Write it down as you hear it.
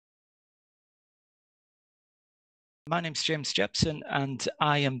My name's James Jepson, and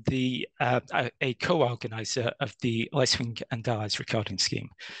I am a co-organizer of the Lacewings and Allies recording scheme.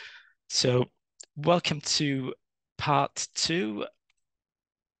 So welcome to part 2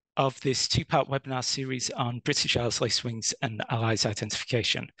 of this 2-part webinar series on British Isles Lacewings and Allies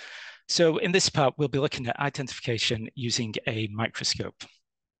identification. So in this part, we'll be looking at identification using a microscope.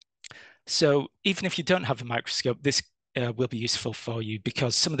 So even if you don't have a microscope, this will be useful for you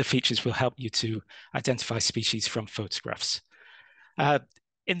because some of the features will help you to identify species from photographs.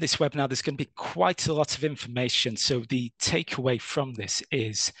 In this webinar, there's going to be quite a lot of information. So the takeaway from this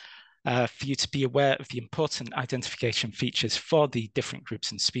is for you to be aware of the important identification features for the different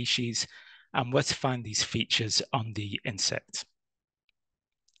groups and species and where to find these features on the insect.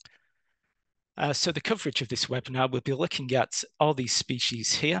 So the coverage of this webinar, we'll be looking at all these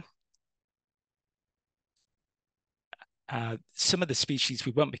species here. Some of the species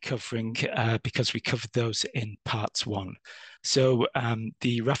we won't be covering because we covered those in part 1. So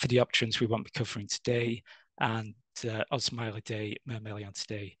the Raphidiopterans we won't be covering today, and Osmilidae,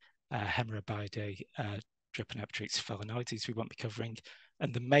 Myrmeleontidae, Hemerobeidae, Drepanopteryx phelinoides we won't be covering,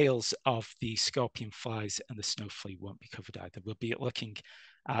 and the males of the scorpion flies and the snow flea won't be covered either. We'll be looking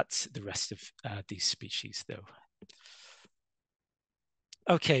at the rest of these species though.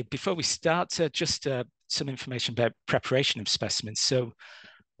 Okay, before we start, just some information about preparation of specimens. So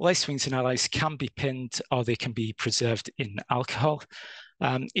lacewings and allies can be pinned or they can be preserved in alcohol.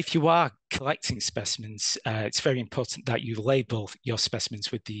 If you are collecting specimens, it's very important that you label your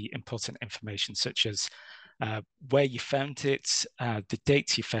specimens with the important information such as where you found it, the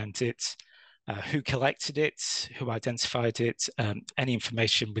date you found it, who collected it, who identified it, any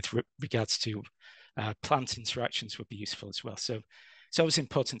information with regards to plant interactions would be useful as well. So it's always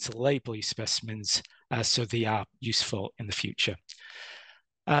important to label your specimens so they are useful in the future.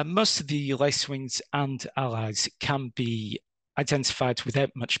 Most of the lacewings and allies can be identified without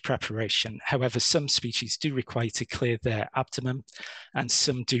much preparation. However, some species do require to clear their abdomen and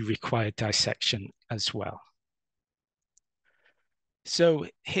some do require dissection as well. So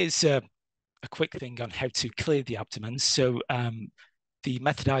here's a quick thing on how to clear the abdomen. So the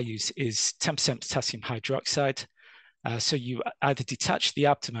method I use is 10% potassium hydroxide. So you either detach the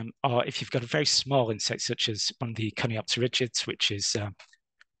abdomen, or if you've got a very small insect, such as one of the Tanyptera rigids, which is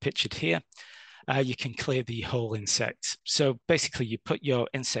pictured here, you can clear the whole insect. So basically, you put your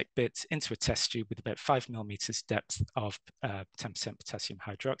insect bit into a test tube with about 5 millimeters depth of 10% potassium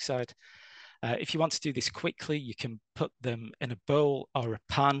hydroxide. If you want to do this quickly, you can put them in a bowl or a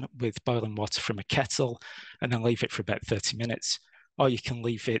pan with boiling water from a kettle and then leave it for about 30 minutes. Or you can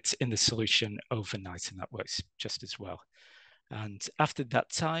leave it in the solution overnight, and that works just as well. And after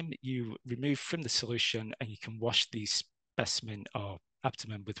that time, you remove from the solution and you can wash the specimen or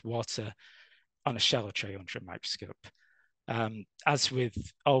abdomen with water on a shallow tray under a microscope. As with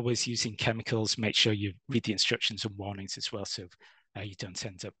always using chemicals, make sure you read the instructions and warnings as well so you don't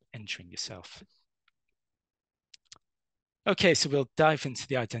end up injuring yourself. Okay, so we'll dive into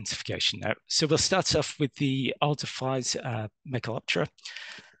the identification now. So we'll start off with the alder flies, Megaloptera.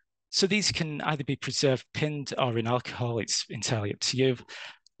 So these can either be preserved pinned or in alcohol. It's entirely up to you.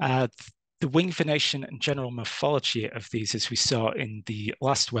 The wing venation and general morphology of these, as we saw in the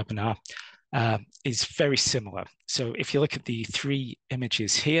last webinar, is very similar. So if you look at the 3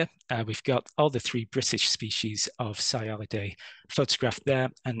 images here, we've got all the 3 British species of Scialidae photographed there.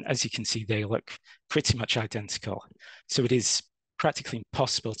 And as you can see, they look pretty much identical. So it is practically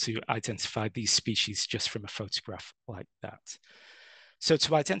impossible to identify these species just from a photograph like that. So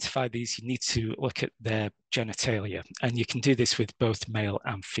to identify these, you need to look at their genitalia, and you can do this with both male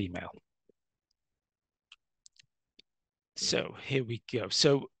and female. So here we go.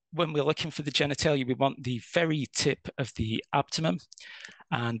 So when we're looking for the genitalia, we want the very tip of the abdomen.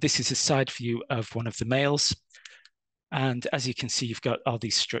 And this is a side view of one of the males. And as you can see, you've got all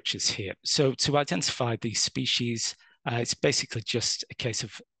these structures here. So to identify these species, it's basically just a case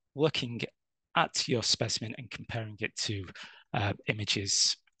of looking at your specimen and comparing it to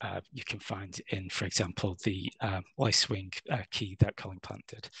images you can find in, for example, the lacewing key that Colin Plant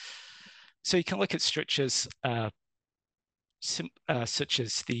did. So you can look at structures such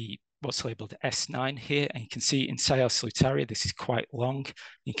as what's labeled S9 here, and you can see in Solitaria, this is quite long.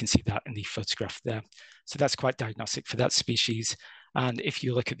 You can see that in the photograph there. So that's quite diagnostic for that species. And if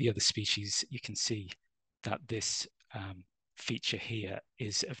you look at the other species, you can see that this feature here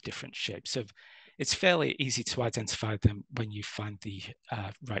is of different shapes. So it's fairly easy to identify them when you find the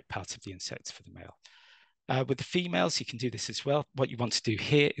right part of the insect for the male. With the females, you can do this as well. What you want to do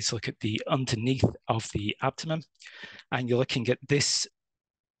here is look at the underneath of the abdomen, and you're looking at this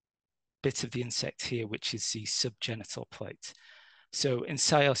bit of the insect here, which is the subgenital plate. So in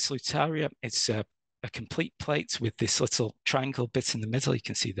Sios lutaria, it's a complete plate with this little triangle bit in the middle. You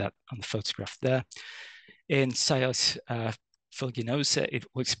can see that on the photograph there. In Sios fulginosa, it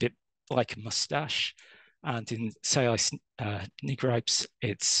looks a bit like a mustache. And in Sios nigripes,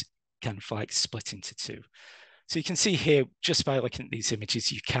 it's kind of like split into two. So you can see here, just by looking at these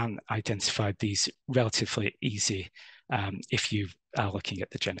images, you can identify these relatively easy if you are looking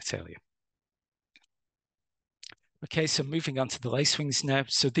at the genitalia. Okay, so moving on to the lacewings now.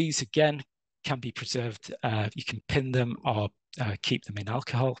 So these, again, can be preserved. You can pin them or keep them in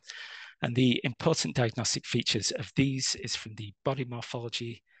alcohol. And the important diagnostic features of these is from the body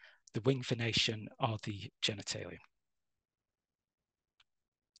morphology, the wing venation, or the genitalia.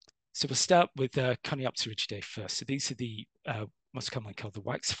 So we'll start with Coniopterigidae first. So these are the most commonly called the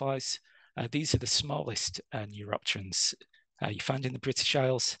wax flies. These are the smallest neuropterans you find in the British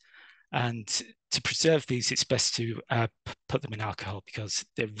Isles. And to preserve these, it's best to put them in alcohol because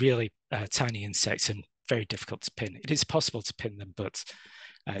they're really tiny insects and very difficult to pin. It is possible to pin them, but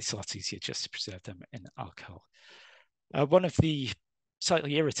it's a lot easier just to preserve them in alcohol. One of the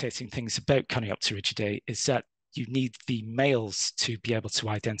slightly irritating things about Coniopterigidae is that you need the males to be able to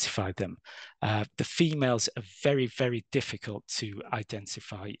identify them. The females are very, very difficult to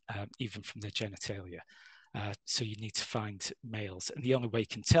identify, even from their genitalia. So you need to find males. And the only way you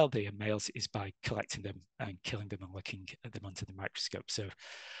can tell they are males is by collecting them and killing them and looking at them under the microscope. So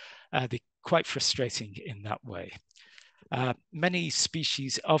they're quite frustrating in that way. Many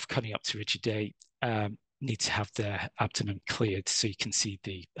species of Coniopterigidae need to have their abdomen cleared so you can see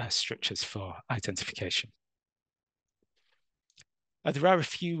the structures for identification. There are a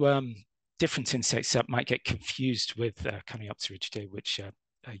few different insects that might get confused with Coniopterigidae, which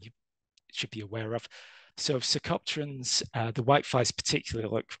you should be aware of. So Cercopterans, the whiteflies particularly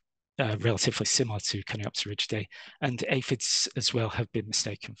look relatively similar to Coniopterigidae, and aphids as well have been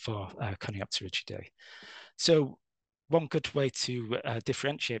mistaken for Coniopterigidae. So one good way to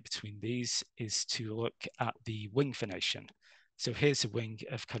differentiate between these is to look at the wing venation. So here's a wing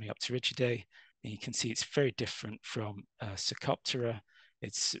of Coniopterigidae, and you can see it's very different from Cercoptera.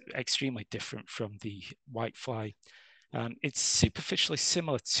 It's extremely different from the whitefly. It's superficially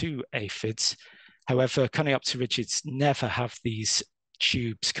similar to aphids. However, Coniopterigids never have these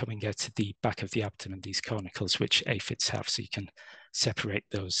tubes coming out of the back of the abdomen, these cornicles, which aphids have, so you can separate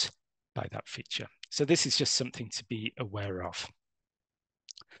those by that feature. So this is just something to be aware of.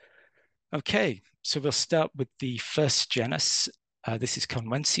 Okay, so we'll start with the first genus. This is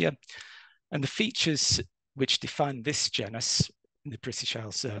Conwentia. And the features which define this genus in the British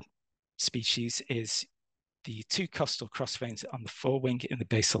Isles species is the two costal cross veins on the forewing in the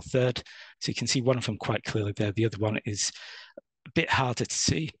basal third. So you can see one of them quite clearly there. The other one is a bit harder to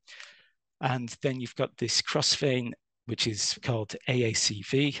see. And then you've got this cross vein, which is called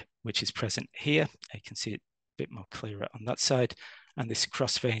AACV, which is present here. You can see it a bit more clearer on that side. And this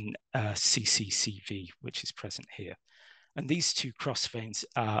cross vein CCCV, which is present here. And these two cross veins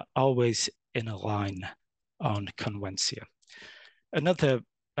are always in a line on Conwentia. Another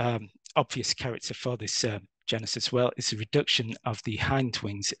obvious character for this genus as well is the reduction of the hind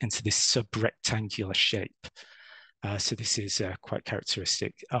wings into this sub-rectangular shape. So this is quite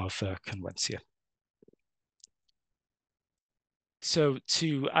characteristic of Conwentia. So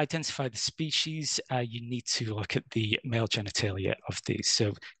to identify the species, you need to look at the male genitalia of these.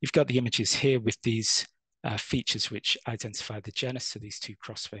 So you've got the images here with these features which identify the genus, so these two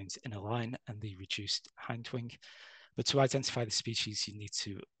cross veins in a line and the reduced hind wing. But to identify the species, you need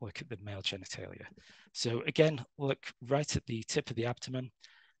to look at the male genitalia. So again, look right at the tip of the abdomen.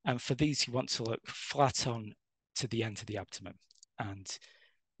 And for these, you want to look flat on to the end of the abdomen. And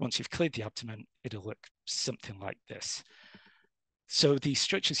once you've cleared the abdomen, it'll look something like this. So the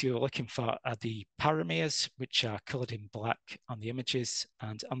structures you're looking for are the parameres, which are colored in black on the images.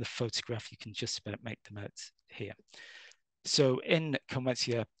 And on the photograph, you can just about make them out here. So in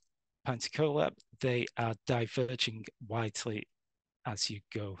Conwentia panticola, they are diverging widely as you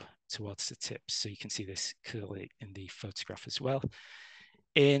go towards the tips. So you can see this clearly in the photograph as well.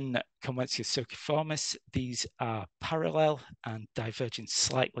 In Conwentia sociformis, these are parallel and diverging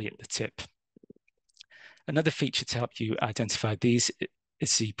slightly at the tip. Another feature to help you identify these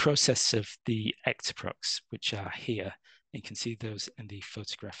is the process of the ectoprocs, which are here. You can see those in the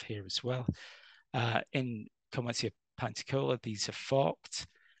photograph here as well. In Conwentia panticola, these are forked,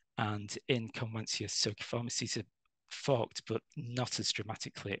 and in Conwentia sociformis, these are forked, but not as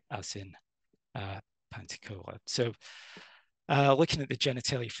dramatically as in panticola. So looking at the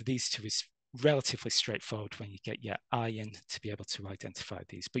genitalia for these two is relatively straightforward when you get your eye in to be able to identify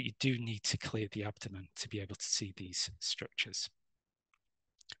these, but you do need to clear the abdomen to be able to see these structures.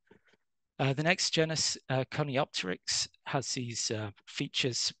 The next genus, Coniopteryx, has these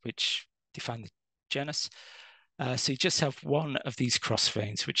features which define the genus. So you just have one of these cross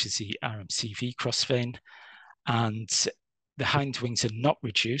veins, which is the RMCV cross vein, and the hind wings are not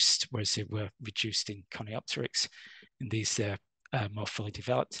reduced, whereas they were reduced in Coniopteryx. In these, they're more fully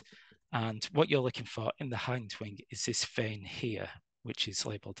developed. And what you're looking for in the hind wing is this vein here, which is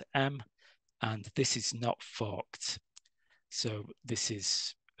labeled M, and this is not forked. So this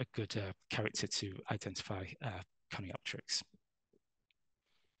is a good character to identify Coniopteryx.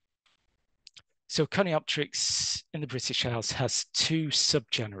 So Coniopteryx in the British Isles has two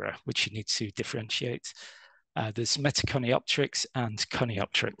subgenera, which you need to differentiate. There's Metaconiopteryx and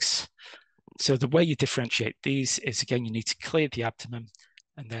Coniopteryx. So the way you differentiate these is, again, you need to clear the abdomen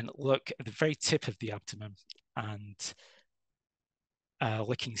and then look at the very tip of the abdomen, and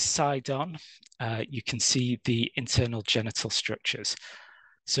looking side on, you can see the internal genital structures.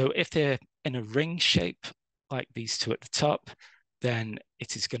 So if they're in a ring shape, like these two at the top, then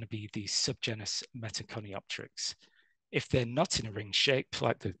it is going to be the subgenus Metaconiopteryx. If they're not in a ring shape,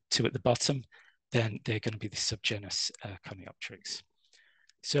 like the two at the bottom, then they're going to be the subgenus Coniopteryx.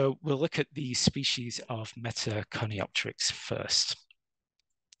 So we'll look at the species of Metaconiopteryx first.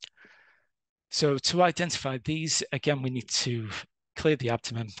 So to identify these, again, we need to clear the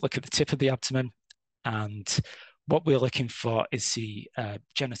abdomen, look at the tip of the abdomen, and what we're looking for is the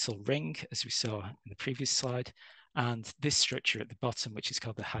genital ring, as we saw in the previous slide, and this structure at the bottom, which is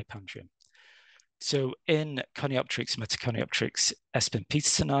called the hypandrium. So in Coniopteryx, Metaconiopteryx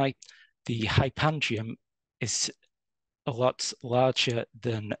espen-petersoni, the hypandrium is a lot larger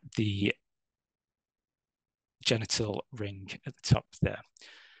than the genital ring at the top there.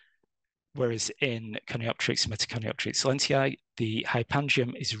 Whereas in Coniopteryx, Metaconiopteryx lentii, the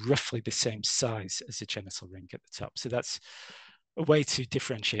hypandrium is roughly the same size as the genital ring at the top. So that's a way to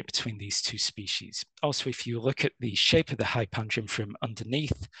differentiate between these two species. Also, if you look at the shape of the hypandrium from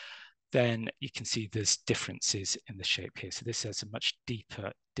underneath, then you can see there's differences in the shape here. So this has a much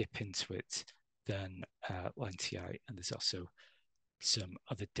deeper dip into it than lentii, and there's also some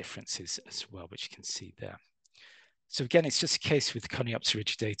other differences as well, which you can see there. So again, it's just a case with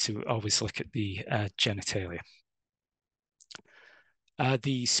Coniopteridae to always look at the genitalia.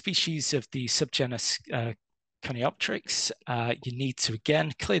 The species of the subgenus Coniopteryx, you need to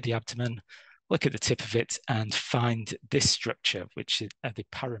again clear the abdomen, look at the tip of it, and find this structure, which are the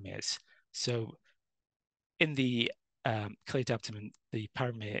parameres. So in the cleared abdomen, the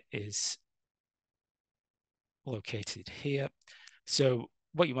paramere is located here. So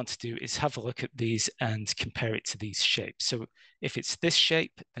what you want to do is have a look at these and compare it to these shapes. So if it's this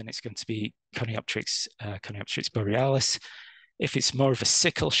shape, then it's going to be Coniopteryx, Coniopteryx borealis. If it's more of a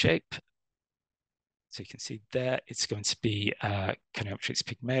sickle shape, so you can see there, it's going to be Coniopteryx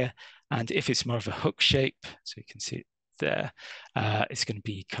pygmaea. And if it's more of a hook shape, so you can see it there, it's going to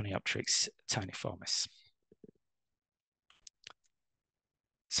be Coniopteryx tiniformis.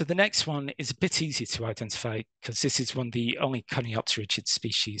 So the next one is a bit easier to identify because this is one of the only Coniopterygiid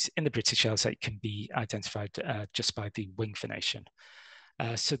species in the British Isles that can be identified just by the wing venation.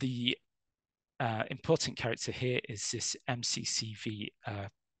 So the important character here is this MCCV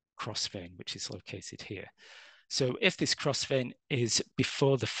cross vein, which is located here. So if this cross vein is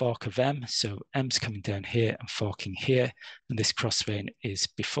before the fork of M, so M's coming down here and forking here, and this cross vein is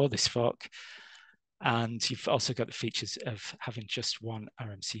before this fork, and you've also got the features of having just one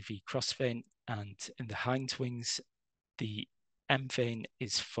RMCV cross vein, and in the hind wings, the M vein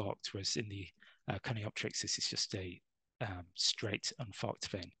is forked, whereas in the Coniopteryx, this is just a straight unforked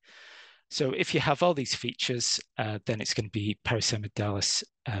vein. So if you have all these features, then it's going to be Parasemidalis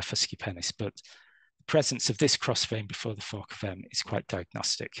fuscipenis, but the presence of this cross vein before the fork of M is quite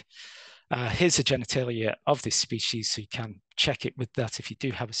diagnostic. Here's the genitalia of this species, so you can check it with that if you do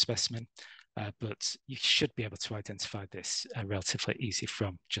have a specimen. But you should be able to identify this relatively easy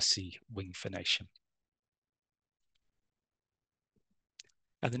from just the wing venation.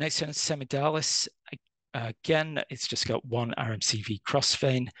 The next one is Semidalis. Again, it's just got one RMCV cross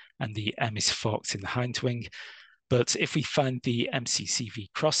vein and the M is forked in the hind wing. But if we find the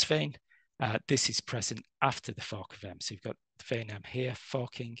MCCV cross vein, this is present after the fork of M. So you've got the vein M here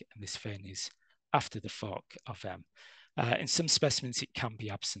forking, and this vein is after the fork of M. In some specimens, it can be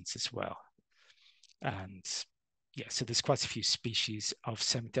absent as well. And yeah, so there's quite a few species of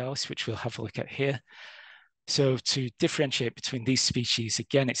Semidalis, which we'll have a look at here. So to differentiate between these species,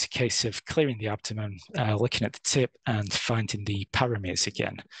 again, it's a case of clearing the abdomen, looking at the tip and finding the parameres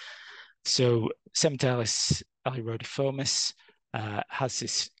again. So Semidalis alirodiformis has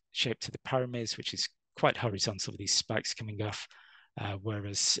this shape to the parames, which is quite horizontal with these spikes coming off,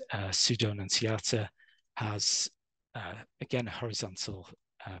 whereas Pseudonuntiata has, again, a horizontal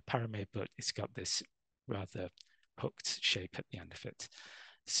parame, but it's got this rather hooked shape at the end of it.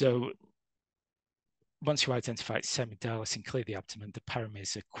 So once you identify it's semidalis and clear the abdomen, the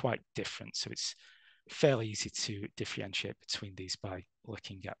parames are quite different. So it's fairly easy to differentiate between these by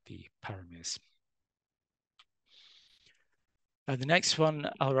looking at the parames. The next one,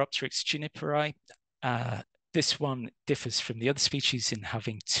 Aeropteryx juniperi. This one differs from the other species in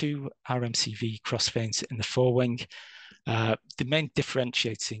having two RMCV cross veins in the forewing. The main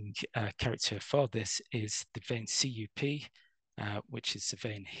differentiating character for this is the vein CUP, which is the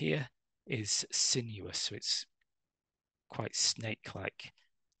vein here, is sinuous, so it's quite snake-like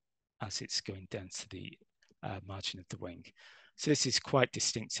as it's going down to the margin of the wing. So this is quite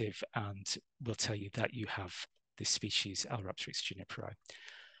distinctive and will tell you that you have this species, Aeropteryx juniperi.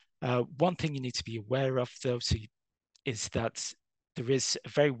 One thing you need to be aware of, though, is that there is a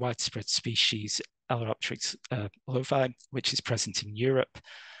very widespread species, Aeropteryx lovi, which is present in Europe.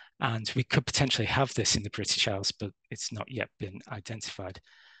 And we could potentially have this in the British Isles, but it's not yet been identified.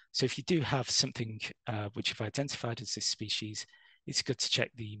 So if you do have something which you've identified as this species, it's good to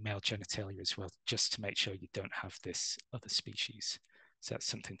check the male genitalia as well, just to make sure you don't have this other species. So that's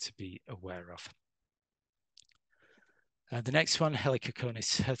something to be aware of. The next one,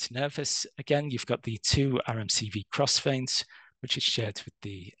 Helicoconus hirtinervis. Again, you've got the two RMCV cross veins, which is shared with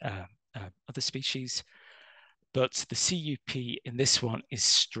the other species. But the CUP in this one is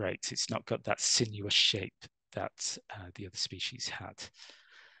straight. It's not got that sinuous shape that the other species had.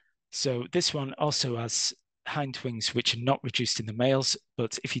 So this one also has hind wings which are not reduced in the males,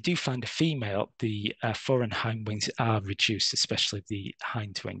 but if you do find a female, the fore and hind wings are reduced, especially the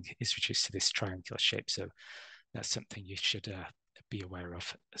hind wing is reduced to this triangular shape. So that's something you should be aware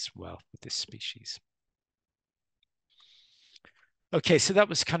of as well with this species. Okay, so that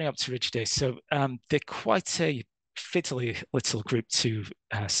was Caniopterigidae. So they're quite a fiddly little group to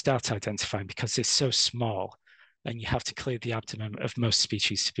start identifying because they're so small and you have to clear the abdomen of most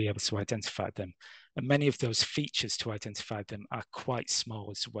species to be able to identify them. And many of those features to identify them are quite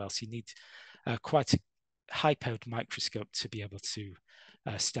small as well. So you need quite a high-powered microscope to be able to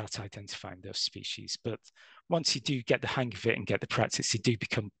start identifying those species. But once you do get the hang of it and get the practice, they do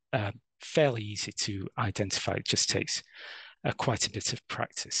become fairly easy to identify. It just takes quite a bit of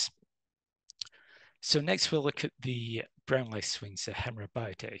practice. So next we'll look at the brown lacewings, the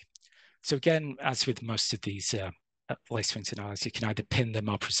Hemerabiidae. So again, as with most of these lacewings in ours, you can either pin them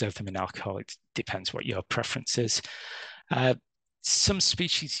or preserve them in alcohol. It depends what your preference is. Some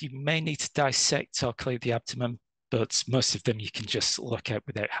species you may need to dissect or clear the abdomen, but most of them you can just look at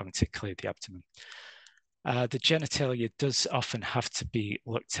without having to clear the abdomen. The genitalia does often have to be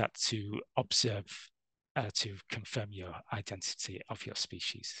looked at to observe, to confirm your identity of your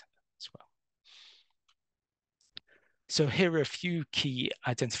species as well. So here are a few key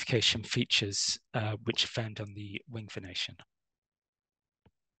identification features which are found on the wing venation.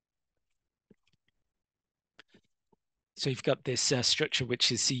 So you've got this structure,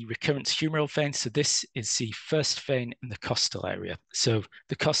 which is the recurrent humeral vein. So this is the first vein in the costal area. So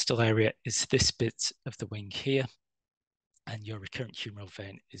the costal area is this bit of the wing here, and your recurrent humeral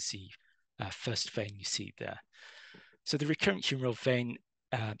vein is the first vein you see there. So the recurrent humeral vein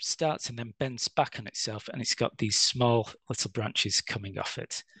starts and then bends back on itself, and it's got these small little branches coming off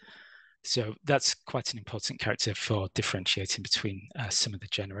it. So that's quite an important character for differentiating between some of the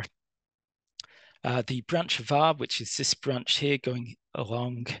genera. The branch of R, which is this branch here going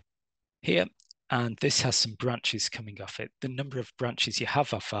along here, and this has some branches coming off it. The number of branches you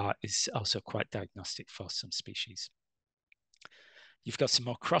have off R is also quite diagnostic for some species. You've got some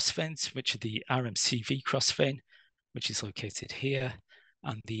more cross veins, which are the RMCV cross vein, which is located here,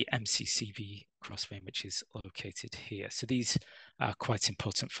 and the MCCV cross vein, which is located here. So these are quite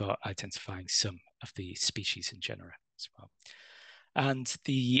important for identifying some of the species in genera as well. And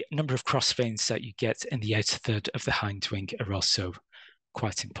the number of cross veins that you get in the outer third of the hind wing are also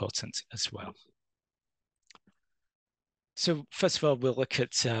quite important as well. So first of all, we'll look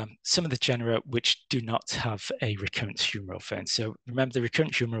at some of the genera which do not have a recurrent humeral vein. So remember, the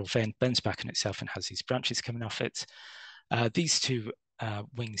recurrent humeral vein bends back on itself and has these branches coming off it. These two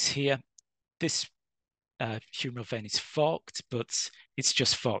wings here, this humeral vein is forked, but it's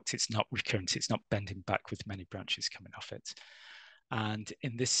just forked. It's not recurrent. It's not bending back with many branches coming off it. And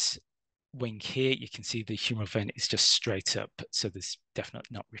in this wing here, you can see the humeral vein is just straight up. So there's definitely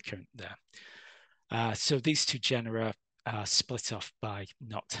not recurrent there. So these two genera are split off by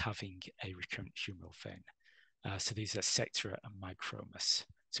not having a recurrent humeral vein. So these are Sectra and Micromus.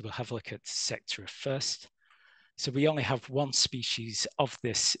 So we'll have a look at Sectra first. So we only have one species of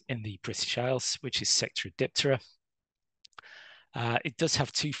this in the British Isles, which is Sectra diptera. It does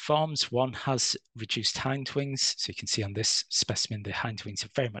have two forms. One has reduced hindwings. So you can see on this specimen, the hindwings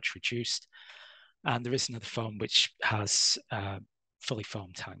are very much reduced. And there is another form which has fully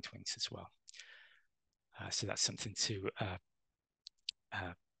formed hindwings as well. So that's something to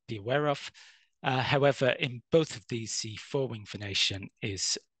be aware of. However, in both of these, the forewing venation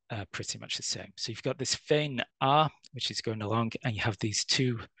is pretty much the same. So you've got this vein R, which is going along, and you have these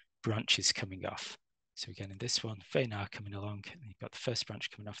two branches coming off. So again, in this one, vein R coming along, and you've got the first branch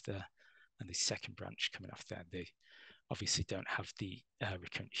coming off there, and the second branch coming off there. They obviously don't have the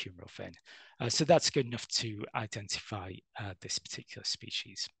recurrent humeral vein. So that's good enough to identify this particular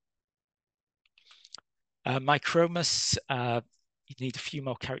species. Micromus, you need a few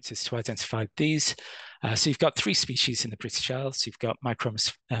more characters to identify these. So you've got three species in the British Isles. You've got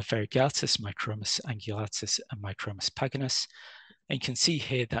Micromus variegatus, Micromus angulatus, and Micromus paganus. And you can see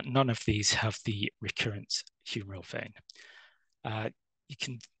here that none of these have the recurrent humeral vein. You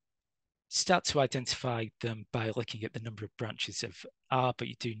can start to identify them by looking at the number of branches of R, but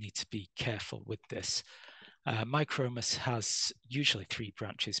you do need to be careful with this. Micromus has usually 3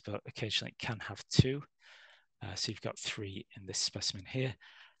 branches, but occasionally it can have 2. So you've got 3 in this specimen here.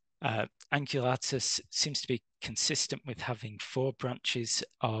 Angulatus seems to be consistent with having 4 branches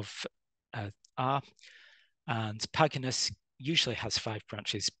of R, and Paganus usually has 5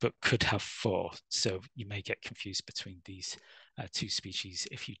 branches, but could have 4. So you may get confused between these 2 species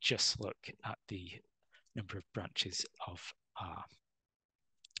if you just look at the number of branches of R.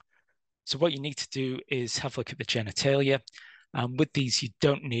 So what you need to do is have a look at the genitalia. With these, you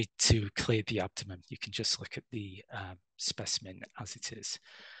don't need to clear the abdomen. You can just look at the specimen as it is.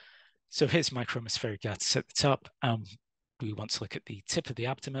 So here's Micromus variegatus at the top. We want to look at the tip of the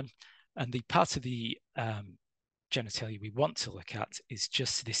abdomen. And the part of the genitalia we want to look at is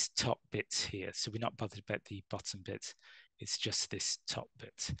just this top bit here. So we're not bothered about the bottom bit. It's just this top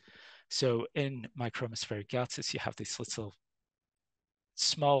bit. So in Micromus variegatus, you have this little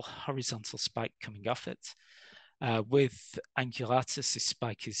small horizontal spike coming off it. With angulatus, this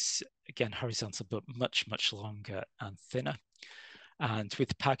spike is again horizontal, but much, much longer and thinner. And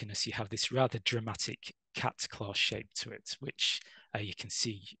with Paganus, you have this rather dramatic cat claw shape to it, which you can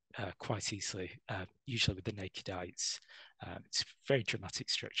see quite easily, usually with the naked eye. It's a very dramatic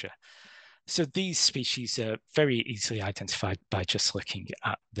structure. So these species are very easily identified by just looking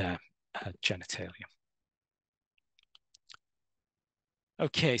at their genitalia.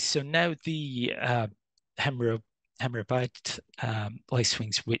 Okay, so now the hemorrhoid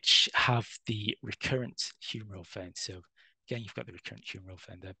lacewings, which have the recurrent humeral vein. So again, you've got the recurrent humeral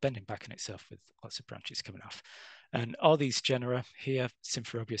vein there, bending back on itself with lots of branches coming off. And all these genera here,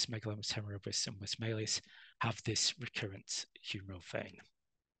 Symphorobius, Megalomus, Hemorrhobius, and Westmalius, have this recurrent humeral vein.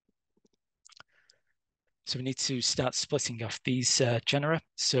 So we need to start splitting off these genera.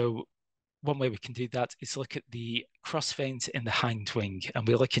 So one way we can do that is look at the cross veins in the hind wing, and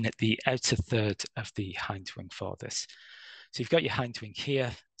we're looking at the outer third of the hind wing for this. So you've got your hind wing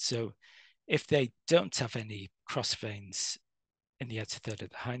here. So if they don't have any cross veins in the outer third of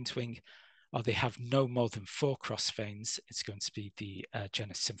the hind wing, or they have no more than 4 cross veins, it's going to be the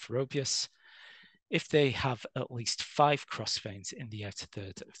genus Symphorobius. If they have at least 5 cross veins in the outer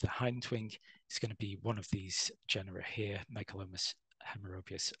third of the hind wing, it's going to be one of these genera here, Megalomus,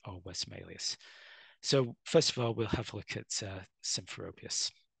 Hemorrhobius, or Westmalius. So first of all, we'll have a look at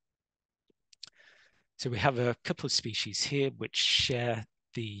Symphorobius. So we have a couple of species here which share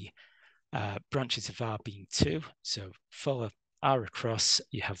the branches of R being 2. So follow R across,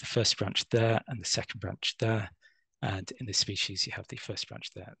 you have the first branch there and the second branch there. And in this species, you have the first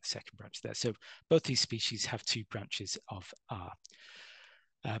branch there, the second branch there. So both these species have 2 branches of R.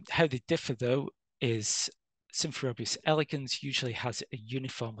 How they differ, though, is Symphorobius elegans usually has a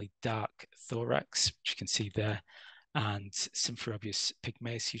uniformly dark thorax, which you can see there, and Symphorobius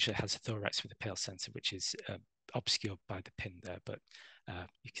pygmaeus usually has a thorax with a pale center, which is obscured by the pin there, but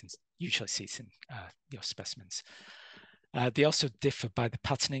you can usually see it in your specimens. They also differ by the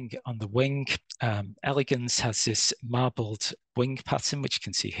patterning on the wing. Elegans has this marbled wing pattern, which you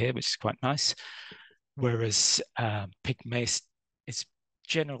can see here, which is quite nice, whereas pygmaeus is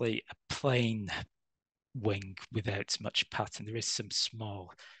generally a plain wing without much pattern. There is some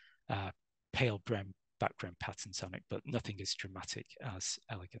small pale brown background patterns on it, but nothing as dramatic as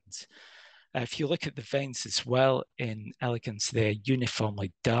elegans. If you look at the veins as well, in elegans, they're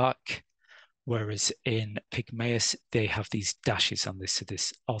uniformly dark, whereas in Pygmaeus, they have these dashes on this, so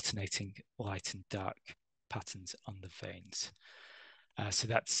this alternating light and dark patterns on the veins. So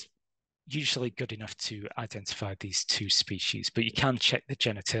that's usually good enough to identify these two species, but you can check the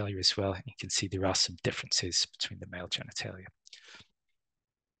genitalia as well. You can see there are some differences between the male genitalia.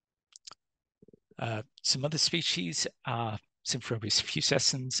 Some other species are Symphorebius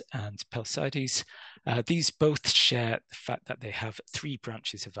fusescens and Pelsides. These both share the fact that they have 3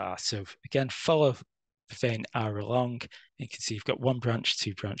 branches of R. So again, follow the vein R along. You can see you've got 1 branch,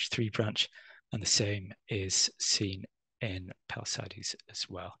 2 branch, 3 branch, and the same is seen in Pelsides as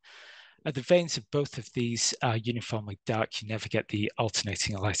well. The veins of both of these are uniformly dark. You never get the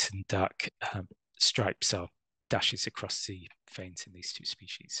alternating light and dark stripes or dashes across the veins in these two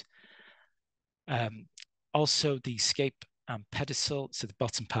species. Also, the scape and pedicel, so the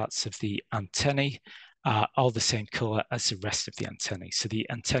bottom parts of the antennae, are all the same color as the rest of the antennae. So the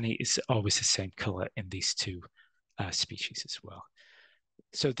antennae is always the same color in these two species as well.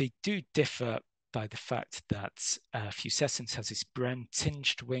 So they do differ by the fact that Fusescens has this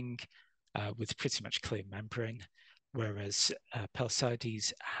brown-tinged wing with pretty much clear membrane, whereas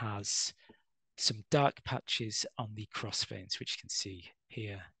Pelsides has some dark patches on the cross veins, which you can see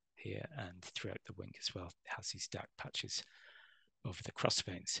here, here, and throughout the wing as well. It has these dark patches over the cross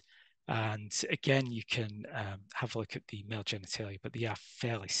veins. And again, you can have a look at the male genitalia, but they are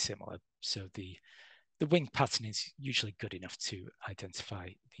fairly similar. So the wing pattern is usually good enough to identify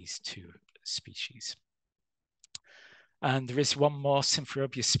these two species. And there is one more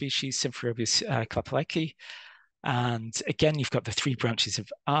Symphorebius species, Symphorebius klappeleki. And again, you've got the 3 branches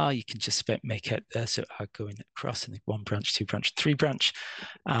of R. You can just about make it there. So R going across, and 1 branch, 2 branch, 3 branch.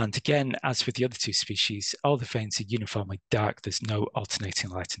 And again, as with the other 2 species, all the veins are uniformly dark. There's no alternating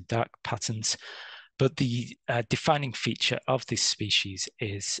light and dark patterns. But the defining feature of this species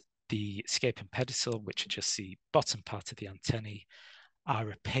is the scape and pedicel, which are just the bottom part of the antennae, are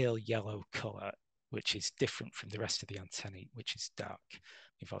a pale yellow color, which is different from the rest of the antennae, which is dark.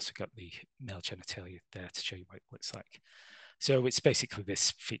 We've also got the male genitalia there to show you what it looks like. So it's basically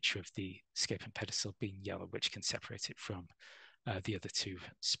this feature of the scape and pedicel being yellow, which can separate it from the other 2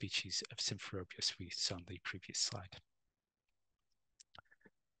 species of Symphorebius we saw on the previous slide.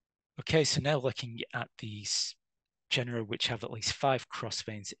 Okay, so now looking at these genera which have at least 5 cross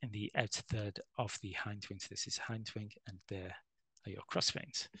veins in the outer third of the hindwing. So this is hindwing, and there are your cross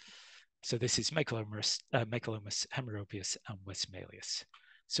veins. So this is Megalomus hemorrhobius, and Westmalius.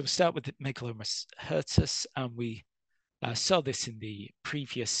 So we'll start with Megalomus hirtus, and we saw this in the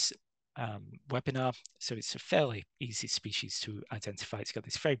previous webinar. So it's a fairly easy species to identify. It's got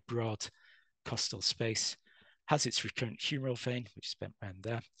this very broad costal space, has its recurrent humeral vein, which is bent around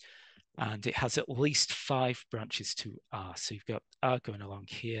there, and it has at least 5 branches to R. So you've got R going along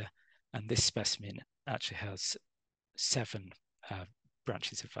here, and this specimen actually has 7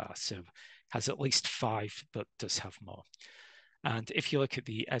 branches of R. So it has at least 5, but does have more. And if you look at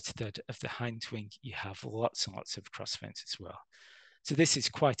the outer third of the hindwing, you have lots and lots of cross veins as well. So this is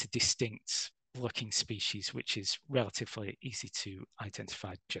quite a distinct looking species, which is relatively easy to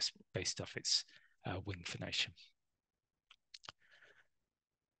identify just based off its wing venation.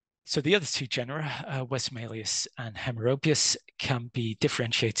 So the other 2 genera, Westmalius and Hemorrhobius, can be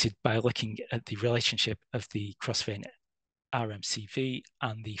differentiated by looking at the relationship of the cross vein RMCV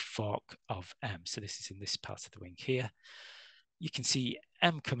and the fork of M. So this is in this part of the wing here. You can see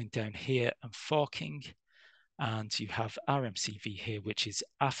M coming down here and forking, and you have RMCV here, which is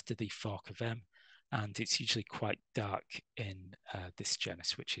after the fork of M, and it's usually quite dark in this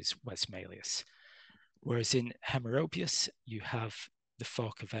genus, which is Westmalius. Whereas in Hemorrhobius, you have the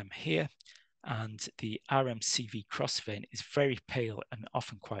fork of M here, and the RMCV cross vein is very pale and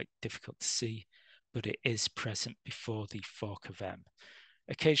often quite difficult to see, but it is present before the fork of M.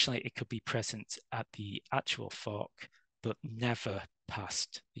 Occasionally, it could be present at the actual fork, but never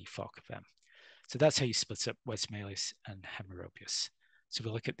past the fork of M. So that's how you split up Westmalius and Hemorrhobius. So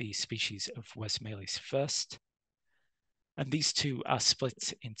we'll look at the species of Westmalius first. And these 2 are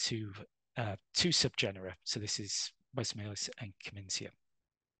split into 2 subgenera. So this is Westmalius and Kaminsia.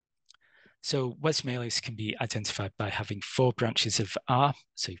 So Westmalius can be identified by having 4 branches of R.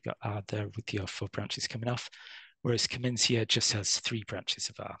 So you've got R there with your 4 branches coming off, whereas Kaminsia just has 3 branches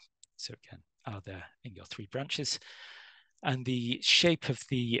of R. So again, R there in your 3 branches. And the shape of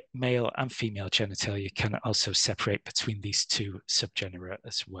the male and female genitalia can also separate between these 2 subgenera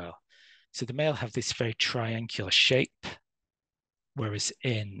as well. So the male have this very triangular shape, whereas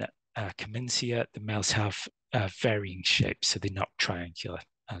in Kaminsia, the males have varying shapes, so they're not triangular,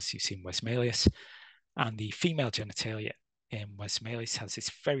 as you see in Westmalius. And the female genitalia in Westmalis has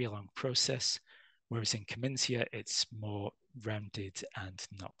this very long process, whereas in Cominsia, it's more rounded and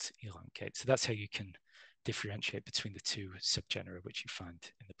not elongate. So that's how you can differentiate between the two subgenera which you find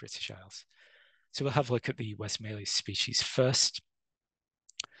in the British Isles. So we'll have a look at the Westmalius species first.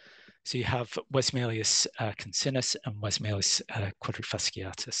 So you have Westmalius concinus and Westmalius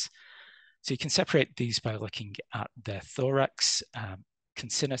quadrifasciatus. So you can separate these by looking at their thorax.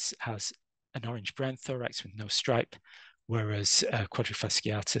 Concinus has an orange-brown thorax with no stripe, whereas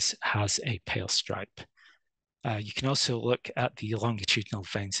quadrifasciatus has a pale stripe. You can also look at the longitudinal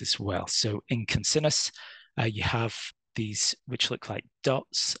veins as well. So in Concinus, you have these which look like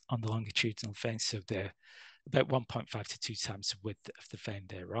dots on the longitudinal veins. So they're about 1.5 to 2 times the width of the vein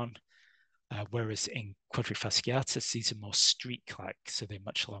they're on. Whereas in quadrifasciatus, these are more streak-like, so they're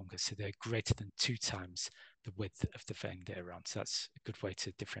much longer. So they're greater than 2 times the width of the vein they're on. So that's a good way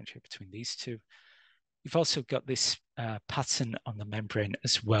to differentiate between these two. You've also got this pattern on the membrane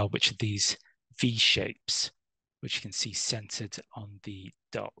as well, which are these V shapes, which you can see centered on the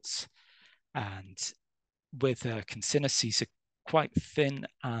dots. And with Concinus, these are quite thin,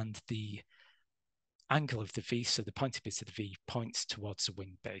 and the angle of the V, so the pointy bit of the V, points towards the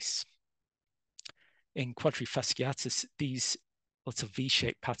wing base. In quadrifasciatus, these little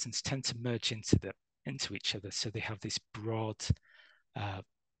V-shaped patterns tend to merge into each other, so they have this broad,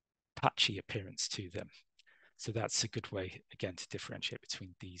 patchy appearance to them. So that's a good way, again, to differentiate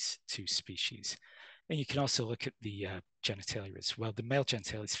between these two species. And you can also look at the genitalia as well. The male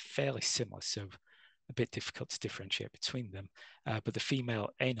genitalia is fairly similar, so a bit difficult to differentiate between them. But the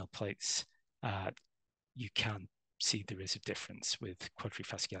female anal plates, you can see there is a difference, with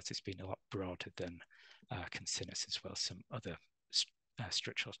quadrifasciatus being a lot broader than Concinus as well, some other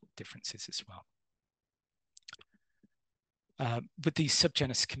structural differences as well. With the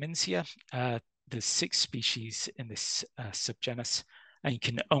subgenus Cominsia, there's 6 species in this subgenus, and you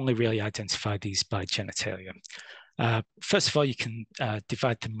can only really identify these by genitalia. First of all, you can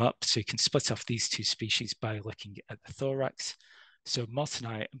divide them up, so you can split off these 2 species by looking at the thorax. So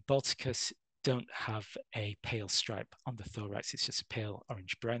Mortoni and Balticus don't have a pale stripe on the thorax, it's just a pale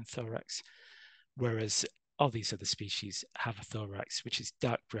orange-brown thorax, whereas all these other species have a thorax which is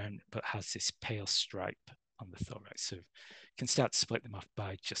dark brown but has this pale stripe on the thorax. So you can start to split them off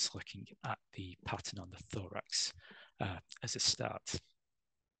by just looking at the pattern on the thorax as a start.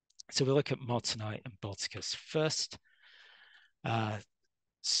 So we'll look at Mortoni and Balticus first.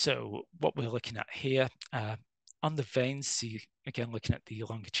 So what we're looking at here, on the veins, so again looking at the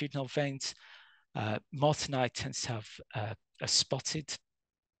longitudinal veins, Mortoni tends to have a spotted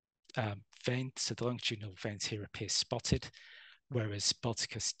vein, so the longitudinal veins here appear spotted, whereas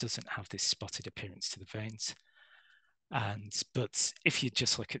Balticus doesn't have this spotted appearance to the veins. But if you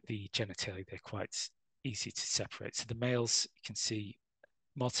just look at the genitalia, they're quite easy to separate. So the males, you can see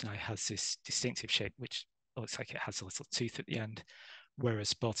Mortoni has this distinctive shape, which looks like it has a little tooth at the end,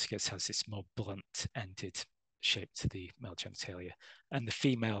 whereas Balticus has this more blunt-ended shape to the male genitalia. And the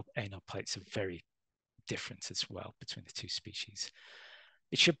female anal plates are very different as well between the 2 species.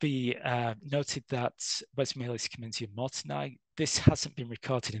 It should be noted that Westmalius Cominsia mortoni, this hasn't been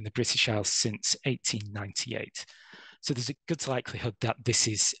recorded in the British Isles since 1898. So there's a good likelihood that this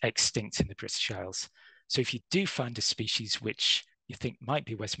is extinct in the British Isles. So if you do find a species which you think might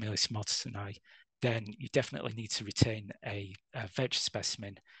be Westmalius mortoni, then you definitely need to retain a veg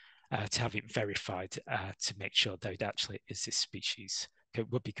specimen to have it verified to make sure that it actually is this species. It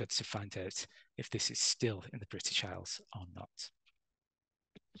would be good to find out if this is still in the British Isles or not.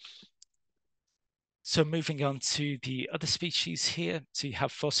 So moving on to the other species here. So you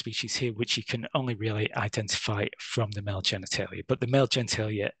have 4 species here, which you can only really identify from the male genitalia, but the male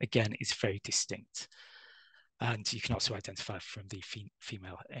genitalia, again, is very distinct. And you can also identify from the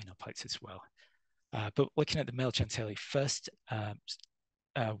female anal plates as well. But looking at the male genitalia first,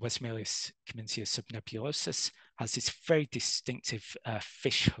 Westmalius Cominsia subnebulosus has this very distinctive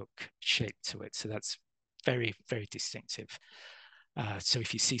fish hook shape to it. So that's very, very distinctive. So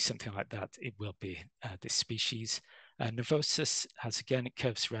if you see something like that, it will be this species. Novosus has, again, it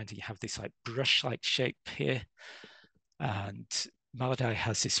curves around and you have this like brush-like shape here. And Maladi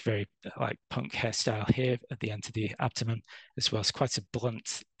has this very like punk hairstyle here at the end of the abdomen, as well as quite a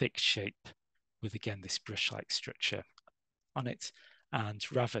blunt, thick shape with, again, this brush-like structure on it. And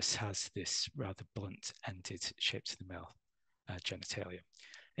Ravus has this rather blunt-ended shape to the male genitalia.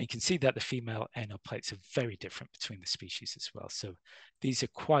 And you can see that the female anal plates are very different between the species as well. So these are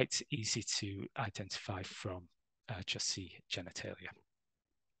quite easy to identify from just the genitalia.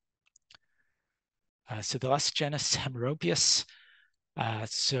 So the last genus, Hemorrhobius.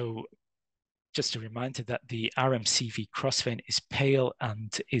 So just a reminder that the RMCV crossvein is pale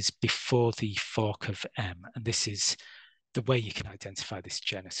and is before the fork of M. And this is the way you can identify this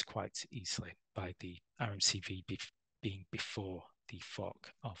genus quite easily, by the RMCV being before the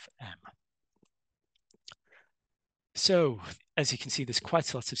fork of M. So, as you can see, there's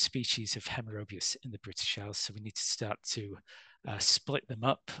quite a lot of species of Hemerobius in the British Isles, so we need to start to split them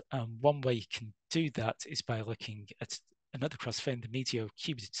up. One way you can do that is by looking at another crossvein, the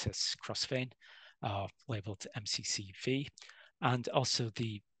Mediocubitus crossvein, labeled MCCV, and also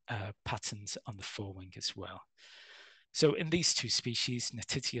the patterns on the forewing as well. So in these two species,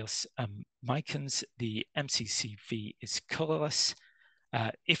 Notitios micans, the MCCV is colorless.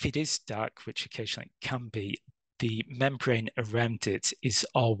 If it is dark, which occasionally it can be, the membrane around it is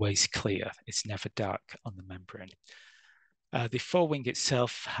always clear. It's never dark on the membrane. The forewing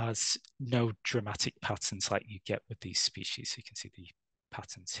itself has no dramatic patterns like you get with these species. You can see the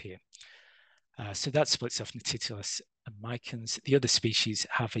patterns here. So that splits off Notitios micans. The other species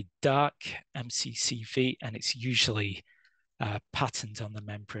have a dark MCCV, and it's usually patterned on the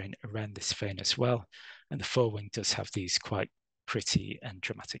membrane around this vein as well. And the forewing does have these quite pretty and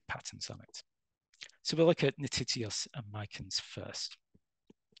dramatic patterns on it. So we'll look at Notitios micans first.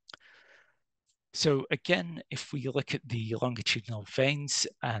 So again, if we look at the longitudinal veins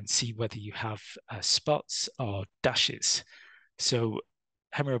and see whether you have spots or dashes. So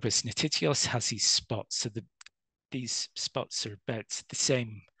Hemerobius notitios has these spots. So these spots are about the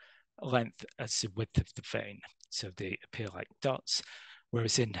same length as the width of the vein. So they appear like dots,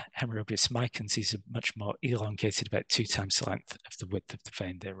 whereas in Hemerobius micans, these are much more elongated, about 2 times the length of the width of the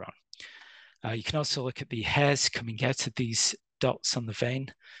vein they're on. You can also look at the hairs coming out of these dots on the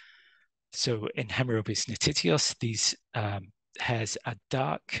vein. So in Hemerobius notitios, these hairs are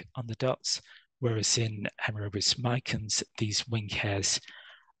dark on the dots, whereas in Hemerobius micans, these wing hairs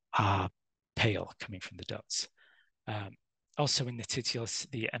are pale coming from the dots. Also in notitios,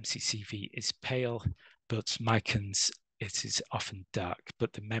 the MCCV is pale, but micans, it is often dark,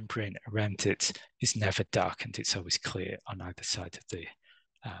 but the membrane around it is never darkened. It's always clear on either side of the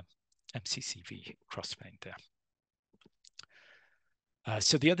MCCV crossvein there.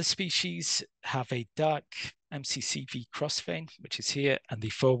 So the other species have a dark MCCV crossvein, which is here, and the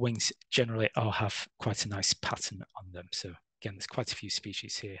forewings generally all have quite a nice pattern on them. So again, there's quite a few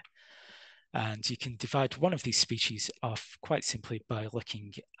species here. And you can divide one of these species off quite simply by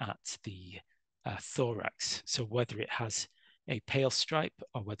looking at the thorax. So whether it has a pale stripe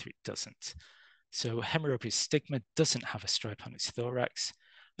or whether it doesn't. So Hemerobius stigma doesn't have a stripe on its thorax,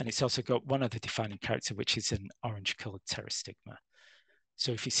 and it's also got one other defining character, which is an orange-colored pterostigma.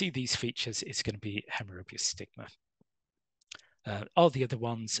 So if you see these features, it's going to be Hemerobius stigma. All the other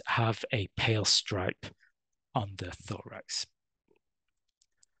ones have a pale stripe on the thorax.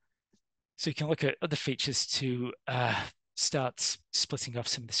 So you can look at other features to start splitting off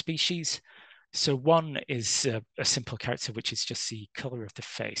some of the species. So one is a simple character, which is just the color of the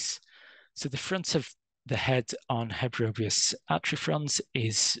face. So the front of the head on Hemerobius atrifrons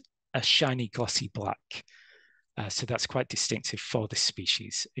is a shiny glossy black. So that's quite distinctive for this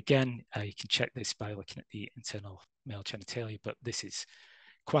species. Again, you can check this by looking at the internal male genitalia, but this is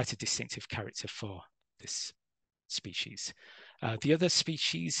quite a distinctive character for this species. The other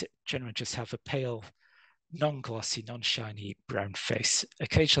species generally just have a pale, non-glossy, non-shiny brown face.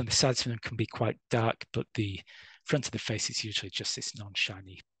 Occasionally the sides of them can be quite dark, but the front of the face is usually just this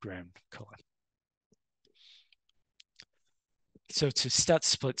non-shiny brown color. So to start to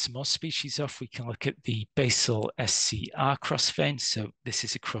split some more species off, we can look at the basal SCR crossvein. So this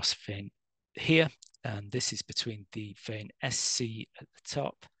is a crossvein here, and this is between the vein SC at the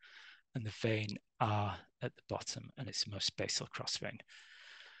top and the vein R at the bottom, and it's the most basal crossvein.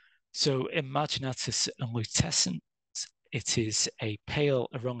 So in marginatus and lutescent, it is a pale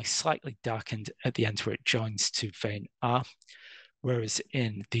or only slightly darkened at the end where it joins to vein R. Whereas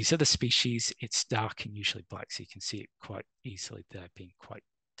in these other species, it's dark and usually black. So you can see it quite easily there being quite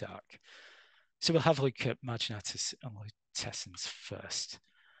dark. So we'll have a look at marginatus and lutescens first.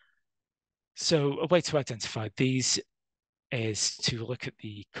 So a way to identify these is to look at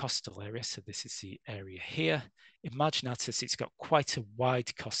the costal area. So this is the area here. In marginatus, it's got quite a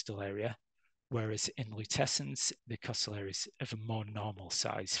wide costal area, whereas in lutescens, the costal area is of a more normal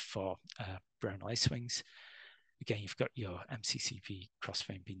size for brown lacewings. Again, you've got your MCCV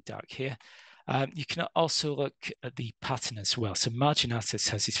crossvein being dark here. You can also look at the pattern as well. So marginatus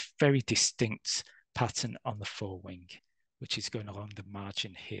has this very distinct pattern on the forewing, which is going along the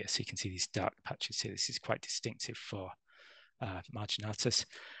margin here. So you can see these dark patches here. This is quite distinctive for marginatus,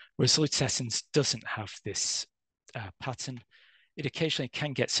 whereas lutescens doesn't have this pattern. It occasionally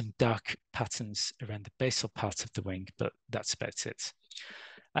can get some dark patterns around the basal part of the wing, but that's about it.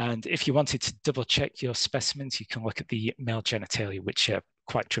 And if you wanted to double check your specimens, you can look at the male genitalia, which are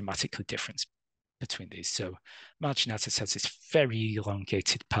quite dramatically different between these. So marginatus has this very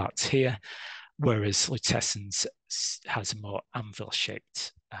elongated part here, whereas lutescens has a more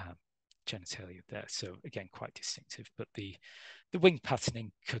anvil-shaped genitalia there. So again, quite distinctive, but the wing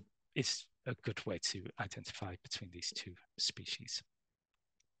patterning is a good way to identify between these two species.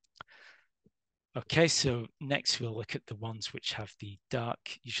 Okay, so next we'll look at the ones which have the dark,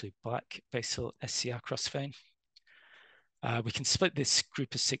 usually black basal SCR crossvein. We can split this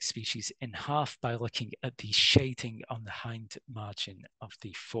group of 6 species in half by looking at the shading on the hind margin of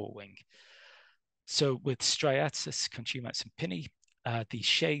the forewing. So with Striatus, Contumax, and Pinny, the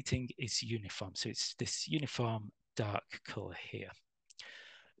shading is uniform. So it's this uniform dark color here.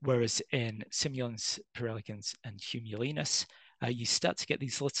 Whereas in Simulans, Perelegans, and Humulinus, you start to get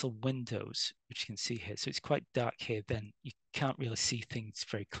these little windows, which you can see here. So it's quite dark here, then you can't really see things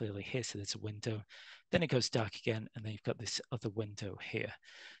very clearly here. So there's a window, then it goes dark again, and then you've got this other window here.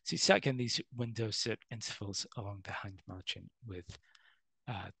 So you start getting these windows at intervals along the hind margin with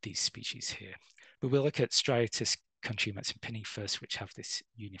these species here. But we'll look at Striatus, Contumax, and Pinny first, which have this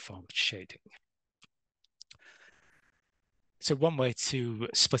uniform shading. So one way to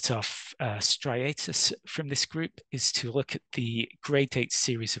split off Striatus from this group is to look at the gradate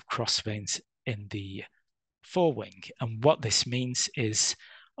series of crossveins in the forewing. And what this means is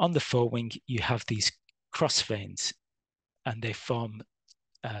on the forewing, you have these crossveins, and they form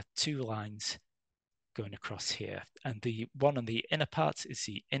 2 lines going across here. And the one on the inner part is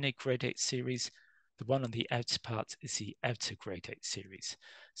the inner gradate series. The one on the outer part is the outer gradate series.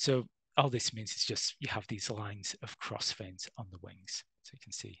 So all this means is just you have these lines of crossveins on the wings. So you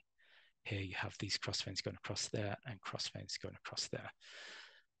can see here you have these crossveins going across there and crossveins going across there.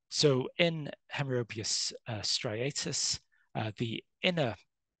 So in Hemorrhobius striatus, the inner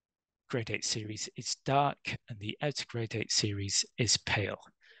gradate series is dark and the outer gradate series is pale.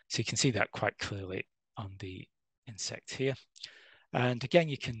 So you can see that quite clearly on the insect here. And again,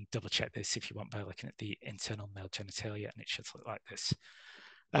 you can double check this if you want by looking at the internal male genitalia, and it should look like this.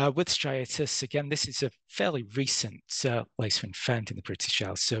 With striatus, again, this is a fairly recent lacewing found in the British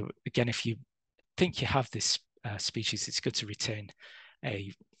Isles. So again, if you think you have this species, it's good to retain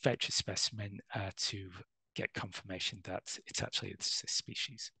a vector specimen to get confirmation that it's actually this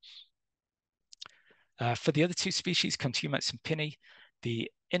species. For the other 2 species, Contumax and Pinny, the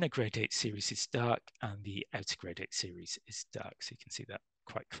inner gradate series is dark and the outer gradate series is dark. So you can see that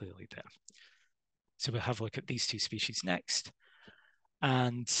quite clearly there. So we'll have a look at these 2 species next.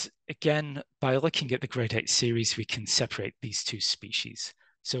 And again, by looking at the gradate series, we can separate these 2 species.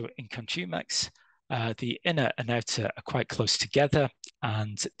 So in Contumax, the inner and outer are quite close together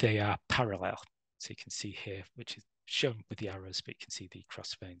and they are parallel. So you can see here, which is shown with the arrows, but you can see the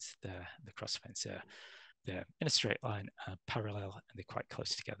crossveins there, the crossveins there. They're in a straight line, parallel, and they're quite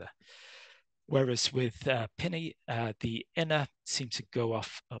close together. Whereas with Pinny, the inner seems to go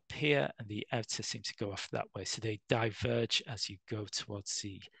off up here and the outer seems to go off that way. So they diverge as you go towards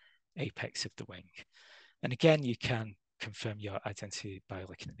the apex of the wing. And again, you can confirm your identity by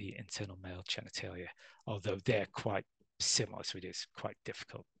looking at the internal male genitalia, although they're quite similar, so it is quite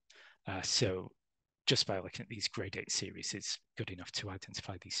difficult. So just by looking at these gradate series is good enough to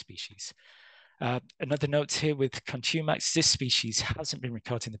identify these species. Another note here with Contumax, this species hasn't been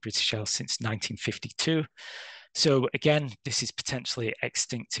recorded in the British Isles since 1952. So again, this is potentially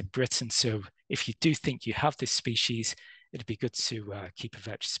extinct in Britain. So if you do think you have this species, it'd be good to keep a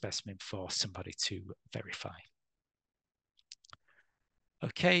vector specimen for somebody to verify.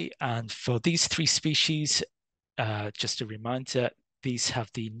 Okay, and for these 3 species, just a reminder, these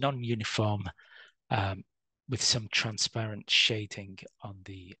have the non-uniform with some transparent shading on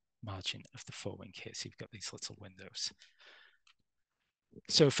the margin of the forewing here. So you've got these little windows.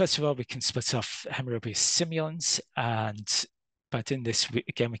 So first of all, we can split off Hemorrhobius simulans, and by doing this,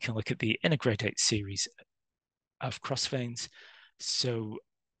 again, we can look at the inner gradate series of crossveins. So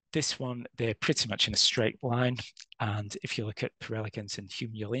this one, they're pretty much in a straight line. And if you look at Perelegans and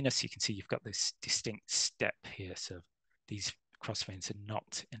Humulinus, you can see you've got this distinct step here. So these crossveins are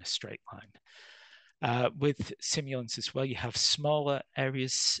not in a straight line. With simulants as well, you have smaller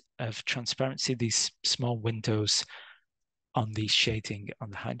areas of transparency, these small windows on the shading on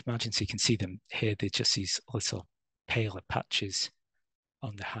the hind margin. So you can see them here. They're just these little paler patches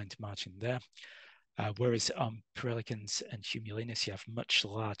on the hind margin there. Whereas on Perelegans and Humulinus, you have much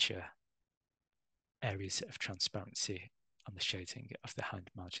larger areas of transparency on the shading of the hind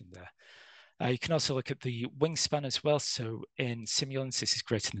margin there. You can also look at the wingspan as well. So in simulants, this is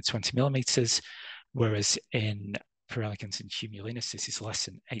greater than 20 millimeters, whereas in Parallegans and Cumulinus, this is less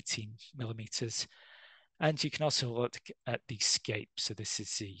than 18 millimeters. And you can also look at the scape. So this is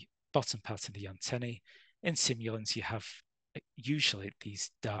the bottom part of the antennae. In simulants, you have usually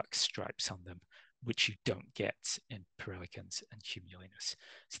these dark stripes on them, which you don't get in Parallegans and Cumulinus.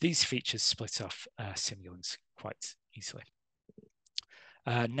 So these features split off simulants quite easily.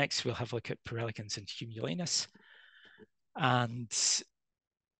 Next, we'll have a look at Parallegans and Cumulinus. And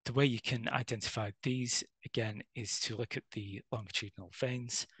the way you can identify these, again, is to look at the longitudinal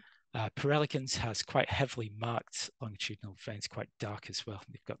veins. Parallegans has quite heavily marked longitudinal veins, quite dark as well.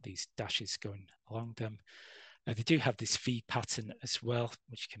 They've got these dashes going along them. They do have this V pattern as well,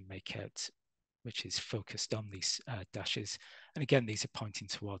 which you can make out, which is focused on these dashes. And again, these are pointing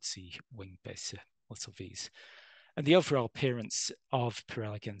towards the wing base, little Vs. And the overall appearance of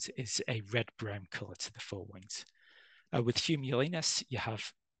Parallegans is a red-brown color to the forewings. With Cumulinus, you have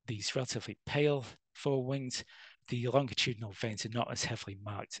these relatively pale forewings. The longitudinal veins are not as heavily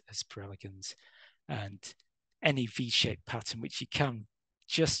marked as Parallegans, and any V-shaped pattern, which you can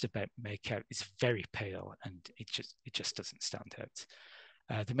just about make out, is very pale, and it just doesn't stand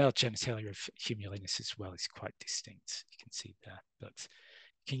out. The male genitalia of Cumulinus as well is quite distinct. You can see there, but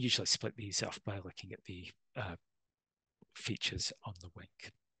you can usually split these off by looking at the features on the wing.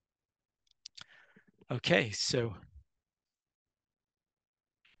 Okay, so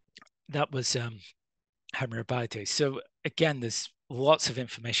that was Hamarabaides. So again, there's lots of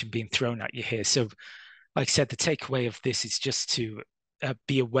information being thrown at you here. So like I said, the takeaway of this is just to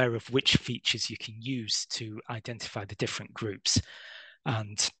be aware of which features you can use to identify the different groups.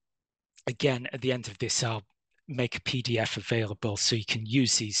 And again, at the end of this, I'll make a PDF available so you can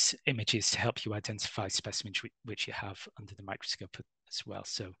use these images to help you identify specimens which you have under the microscope as well.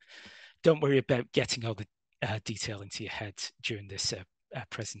 So don't worry about getting all the detail into your head during this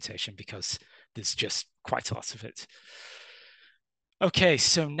presentation, because there's just quite a lot of it. Okay,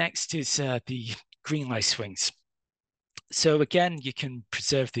 so next is the green lacewings. So again, you can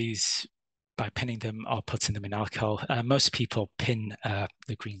preserve these by pinning them or putting them in alcohol. Most people pin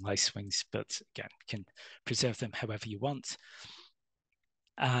the green lacewings, but again, you can preserve them however you want.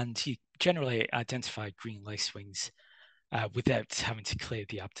 And you generally identify green lacewings without having to clear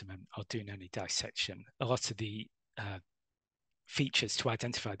the abdomen or doing any dissection. A lot of the features to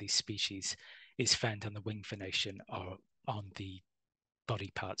identify these species is found on the wing venation or on the body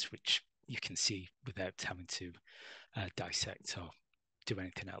parts, which you can see without having to dissect or do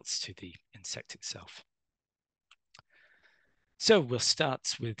anything else to the insect itself. So we'll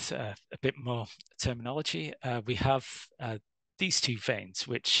start with a bit more terminology. We have these two veins,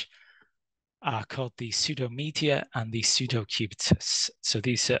 which are called the pseudomedia and the pseudocubitus. So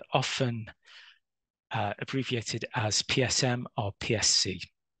these are often abbreviated as PSM or PSC.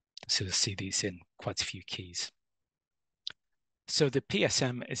 So you'll see these in quite a few keys. So the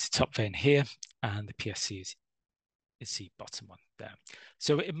PSM is the top vein here, and the PSC is the bottom one there.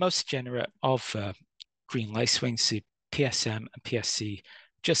 So in most genera of green lacewings, the PSM and PSC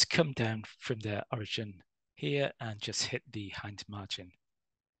just come down from their origin here and just hit the hind margin,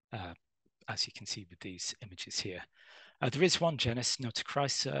 as you can see with these images here. There is one genus,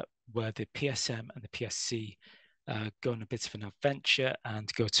 Notochrysa, where the PSM and the PSC go on a bit of an adventure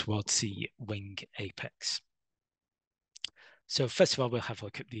and go towards the wing apex. So first of all, we'll have a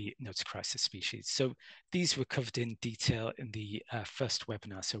look at the Notochrysa species. So these were covered in detail in the first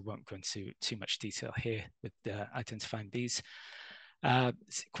webinar, so I won't go into too much detail here with identifying these.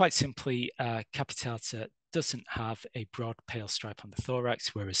 Quite simply, Capitata doesn't have a broad pale stripe on the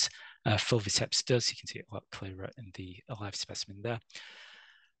thorax, whereas Fulviceps does. You can see it a lot clearer in the live specimen there.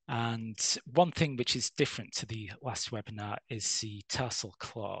 And one thing which is different to the last webinar is the tarsal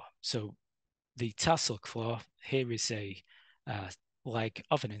claw. So the tarsal claw here is a leg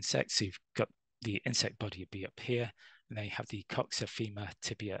of an insect. So you've got the insect body would be up here, and then you have the coxa, femur,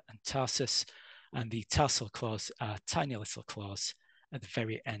 tibia, and tarsus. And the tarsal claws are tiny little claws at the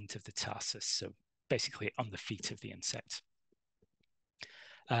very end of the tarsus, so basically on the feet of the insect.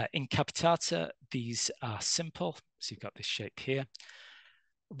 In Capitata, these are simple, so you've got this shape here,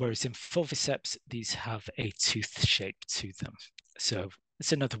 whereas in Fulviceps, these have a tooth shape to them. So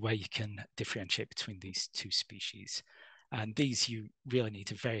it's another way you can differentiate between these two species. And these you really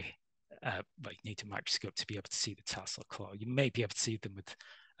need a very, well, you need a microscope to be able to see the tarsal claw. You may be able to see them with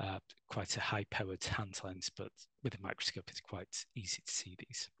quite a high-powered hand lens, but with a microscope, it's quite easy to see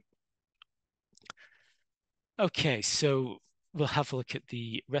these. Okay, so we'll have a look at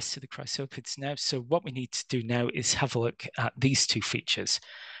the rest of the chrysopids now. So what we need to do now is have a look at these two features.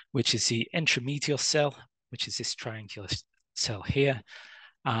 which is the intramedial cell, which is this triangular cell here,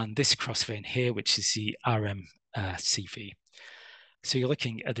 and this cross vein here, which is the RMCV. So you're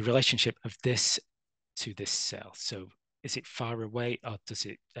looking at the relationship of this to this cell. So is it far away, or does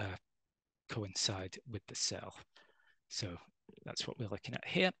it coincide with the cell? So that's what we're looking at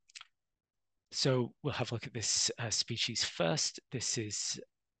here. So we'll have a look at this species first. This is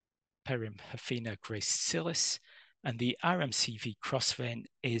Perimorphina gracilis, and the RMCV cross vein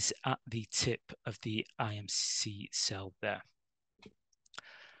is at the tip of the IMC cell there.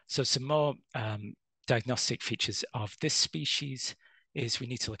 So some more diagnostic features of this species is we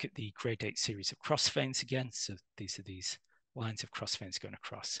need to look at the gradate series of cross veins again. So these are these lines of cross veins going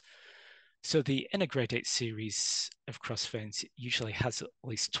across. So the inner gradate series of cross veins usually has at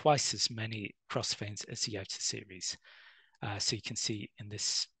least twice as many cross veins as the outer series. So you can see in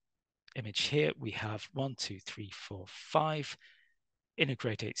this image here, we have 1, 2, 3, 4, 5 inner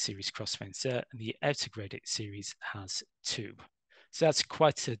gradate series cross veins there, and the outer gradate series has 2. So that's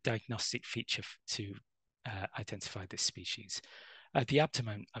quite a diagnostic feature to identify this species. The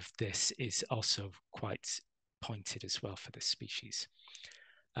abdomen of this is also quite pointed as well for this species.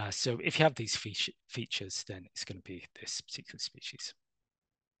 So if you have these features, then it's going to be this particular species.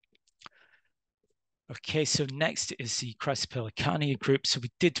 Okay, so next is the Chrysopelacania group. So we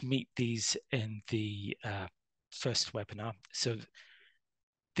did meet these in the first webinar. So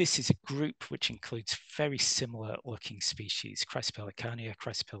this is a group which includes very similar looking species: Chrysopelacania,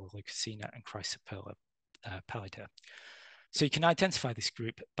 Chrysopella leucocina, and Chrysopella pallida. So you can identify this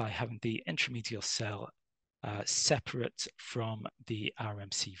group by having the intramedial cell separate from the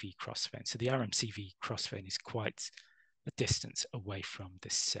RMCV cross vein. So the RMCV cross vein is quite a distance away from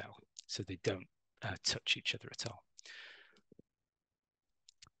this cell, so they don't touch each other at all.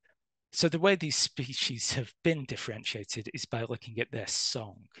 So the way these species have been differentiated is by looking at their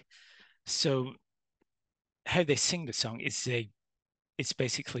song. So how they sing the song is it's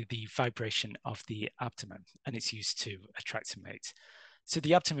basically the vibration of the abdomen, and it's used to attract a mate. So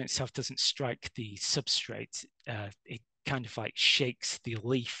the abdomen itself doesn't strike the substrate. It kind of like shakes the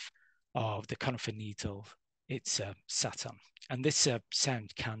leaf of the conifer needle it's sat on. And this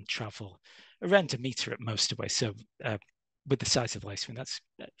sound can travel around 1 meter at most away. So with the size of lacewing, that's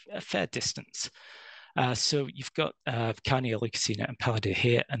a fair distance. So you've got Carnea, Leucocina, and Pallida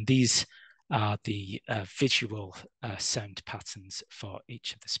here, and these are the visual sound patterns for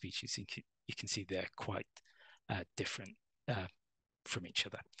each of the species. You can see they're quite different from each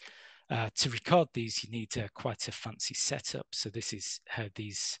other. To record these, you need quite a fancy setup. So this is how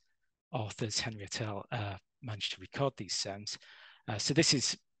these authors, Henry et al., managed to record these sounds. So this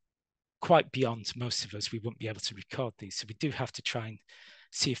is quite beyond most of us. We wouldn't be able to record these. So we do have to try and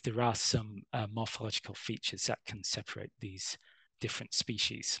see if there are some morphological features that can separate these different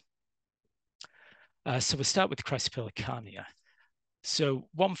species. So we'll start with Chrysopelacania. So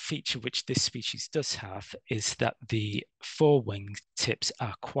one feature which this species does have is that the forewing tips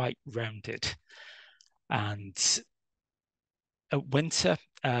are quite rounded. And at winter,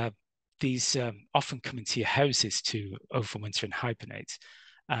 these often come into your houses to overwinter and hibernate.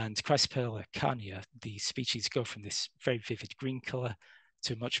 And Chrysopelacania, the species go from this very vivid green color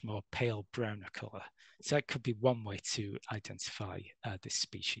to a much more pale browner color. So that could be one way to identify this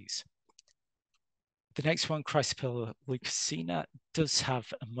species. The next one, Chrysopella leucocina, does have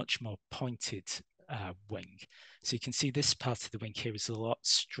a much more pointed wing. So you can see this part of the wing here is a lot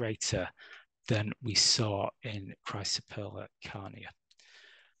straighter than we saw in Chrysopelacania.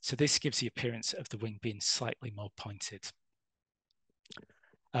 So this gives the appearance of the wing being slightly more pointed.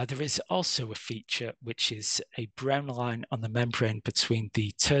 There is also a feature which is a brown line on the membrane between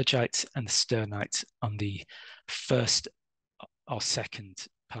the tergite and the sternite on the first or second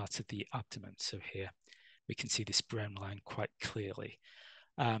part of the abdomen. So here we can see this brown line quite clearly.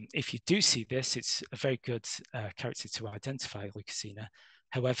 If you do see this, it's a very good character to identify leucocina.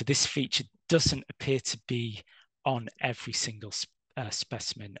 However, this feature doesn't appear to be on every single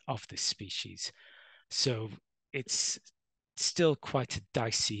specimen of this species. So it's still quite a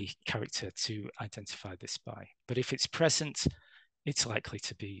dicey character to identify this by. But if it's present, it's likely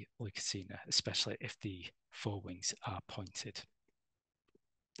to be leucocina, especially if the forewings are pointed.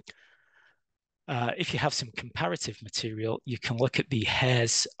 If you have some comparative material, you can look at the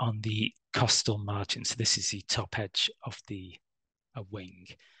hairs on the costal margin. So this is the top edge of the wing.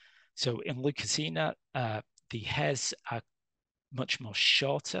 So in leucocina, the hairs are much more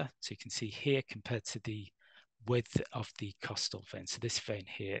shorter. So you can see here compared to the width of the costal vein. So this vein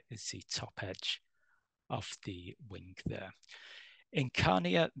here is the top edge of the wing there. In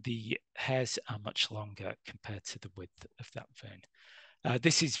Carnea, the hairs are much longer compared to the width of that vein.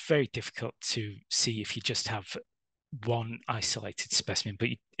 This is very difficult to see if you just have one isolated specimen, but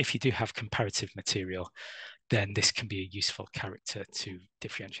if you do have comparative material, then this can be a useful character to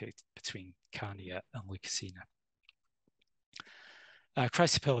differentiate between Carnia and Leucocina.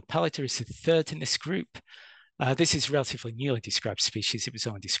 Chrysopella pallida is the third in this group. This is a relatively newly described species. It was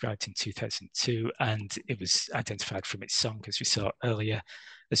only described in 2002, and it was identified from its song, as we saw earlier,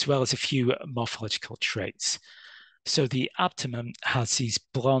 as well as a few morphological traits. So the abdomen has these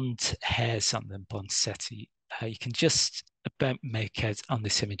blonde hairs on them, blonde setae. You can just about make out on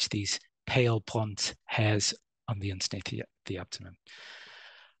this image these pale blonde hairs on the underneath the abdomen.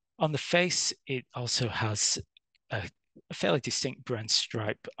 On the face, it also has a fairly distinct brown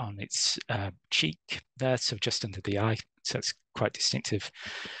stripe on its cheek there, so just under the eye, so it's quite distinctive.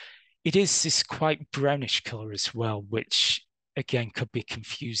 It is this quite brownish color as well, which again could be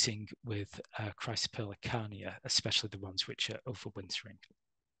confusing with Chrysopella carnea, especially the ones which are overwintering.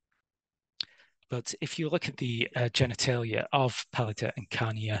 But if you look at the genitalia of Pallida and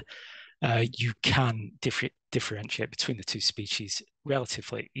Carnea, you can differentiate between the two species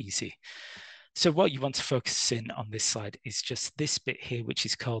relatively easy. So what you want to focus in on this slide is just this bit here, which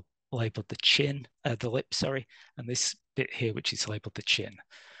is called labeled the lip, sorry, and this bit here, which is labeled the chin.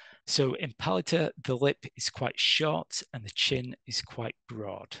 So in Pallida, the lip is quite short and the chin is quite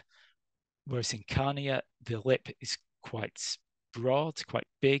broad. Whereas in Carnea, the lip is quite broad, quite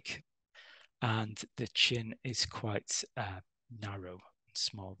big, and the chin is quite narrow and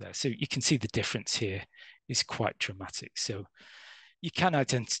small there. So you can see the difference here is quite dramatic. So you can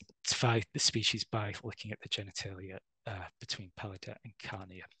identify the species by looking at the genitalia between Pallida and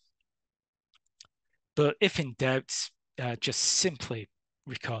Carnea. But if in doubt, just simply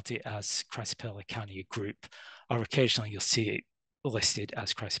record it as Chrysopella carnea group, or occasionally you'll see it listed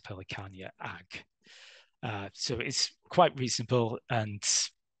as Chrysopella carnea ag. So it's quite reasonable and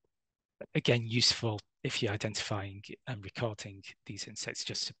again useful if you're identifying and recording these insects,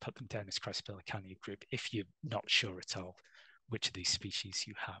 just to put them down as Chrysopella carnea group if you're not sure at all which of these species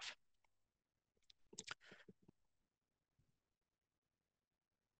you have.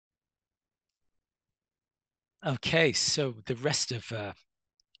 Okay, so the rest of the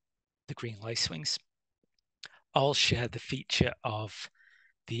green lacewings all share the feature of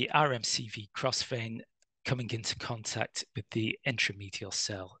the RMCV cross vein coming into contact with the intramedial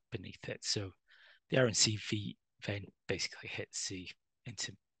cell beneath it. So the RMCV vein basically hits the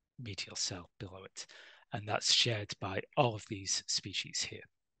intermedial cell below it, and that's shared by all of these species here.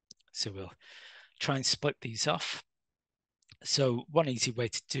 So we'll try and split these off. So one easy way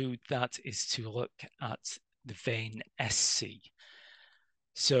to do that is to look at the vein SC.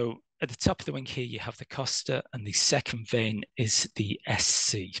 So at the top of the wing here, you have the costa, and the second vein is the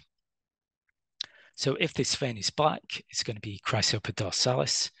SC. So if this vein is black, it's going to be Chrysopa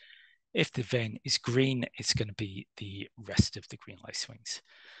dorsalis. If the vein is green, it's going to be the rest of the green lacewings.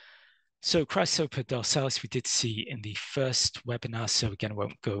 So Chrysopa dorsalis we did see in the first webinar, so again, I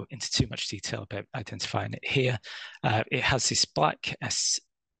won't go into too much detail about identifying it here. It has this black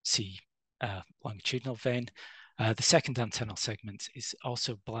SC longitudinal vein. The second antennal segment is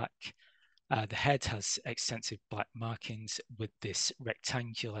also black. The head has extensive black markings with this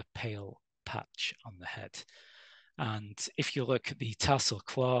rectangular pale patch on the head. And if you look at the tarsal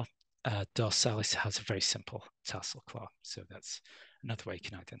claw, dorsalis has a very simple tarsal claw. So that's another way you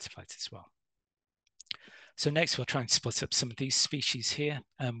can identify it as well. So next we'll try and split up some of these species here.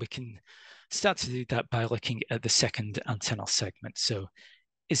 We can start to do that by looking at the second antennal segment. So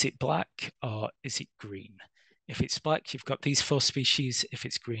is it black or is it green? If it's black, you've got these 4 species. If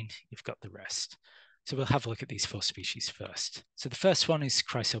it's green, you've got the rest. So we'll have a look at these 4 species first. So the first one is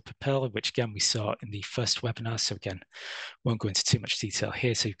Chrysopa perla, which again we saw in the first webinar. So again, won't go into too much detail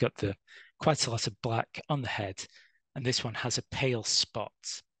here. So you've got quite a lot of black on the head, and this one has a pale spot.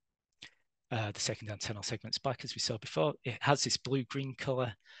 The second antennal segment's black, as we saw before. It has this blue-green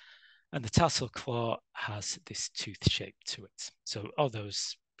color, and the tarsal claw has this tooth shape to it. So all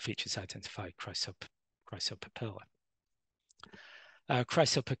those features identify Chrysopa perla.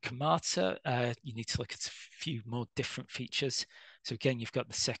 Chrysopa comata, you need to look at a few more different features. So again, you've got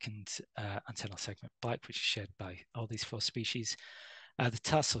the second antennal segment black, which is shared by all these 4 species. The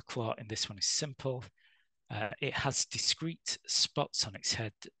tarsal claw in this one is simple. It has discrete spots on its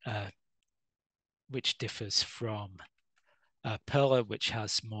head, which differs from perla, which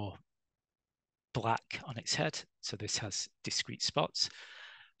has more black on its head. So this has discrete spots.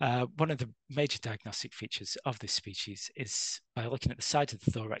 One of the major diagnostic features of this species is by looking at the side of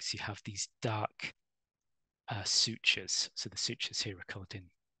the thorax, you have these dark sutures. So the sutures here are colored in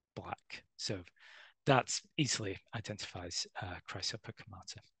black. So that easily identifies Chrysopa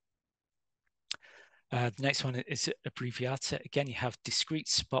comata. The next one is abbreviata. Again, you have discrete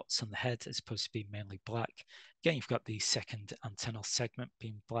spots on the head as opposed to being mainly black. Again, you've got the second antennal segment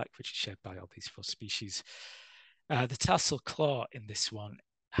being black, which is shared by all these 4 species. The tarsal claw in this one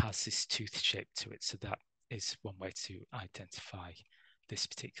has this tooth shape to it, so that is one way to identify this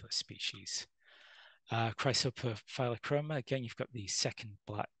particular species. Chrysopa phyllochroma, again, you've got the second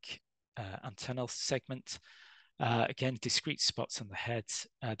black antennal segment. Again, discrete spots on the head.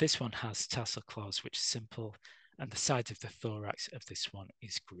 This one has tarsal claws, which is simple, and the side of the thorax of this one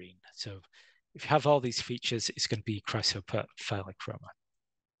is green. So if you have all these features, it's going to be Chrysopa phyllochroma.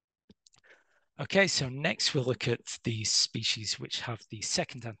 Okay, so next we'll look at the species which have the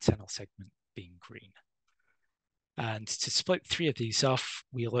second antennal segment being green. And to split 3 of these off,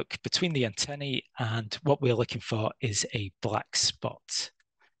 we look between the antennae, and what we're looking for is a black spot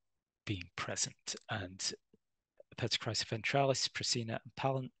being present. And Apertochrysa ventralis, Prasina,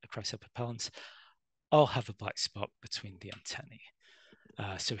 and Chrysopa pallens all have a black spot between the antennae.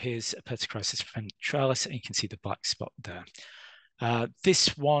 So here's Apertochrysa ventralis, and you can see the black spot there.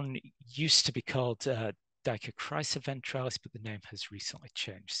 This one used to be called Dicochrysa ventralis, but the name has recently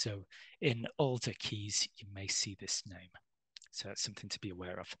changed. So in older keys, you may see this name. So that's something to be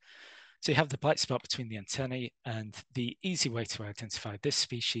aware of. So you have the black spot between the antennae, and the easy way to identify this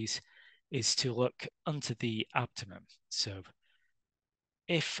species is to look under the abdomen. So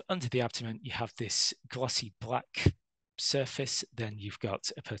if under the abdomen you have this glossy black surface, then you've got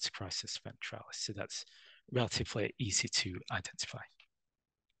Apertochrysa ventralis. So that's relatively easy to identify.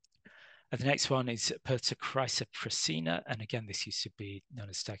 The next one is Apertochrysa prasina, and again, this used to be known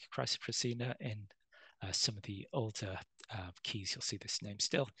as Dicochrysa prasina. In some of the older keys, you'll see this name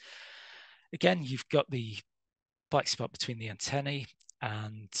still. Again, you've got the black spot between the antennae,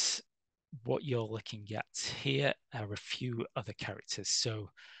 and what you're looking at here are a few other characters. So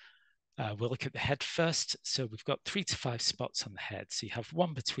we'll look at the head first. So we've got 3 to 5 spots on the head. So you have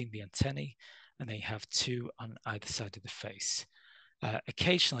 1 between the antennae, and then you have 2 on either side of the face.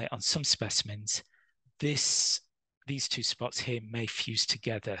 Occasionally, on some specimens, these 2 spots here may fuse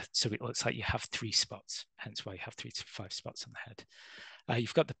together, so it looks like you have 3 spots, hence why you have 3 to 5 spots on the head.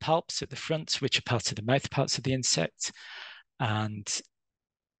 You've got the palps at the front, which are part of the mouth parts of the insect, and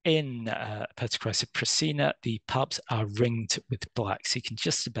in Apertochrysa prasina, the palps are ringed with black, so you can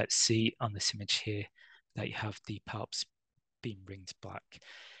just about see on this image here that you have the palps being ringed black.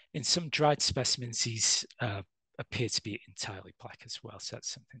 In some dried specimens, these appear to be entirely black as well, so that's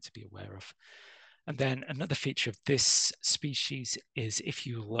something to be aware of. And then another feature of this species is if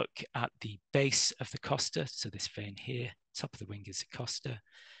you look at the base of the costa, so this vein here, top of the wing is the costa,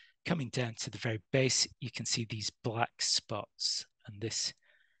 coming down to the very base, you can see these black spots, and this,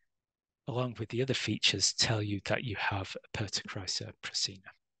 along with the other features, tell you that you have Apertochrysa prasina.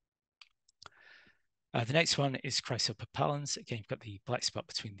 The next one is Chrysopa pallens. Again, you've got the black spot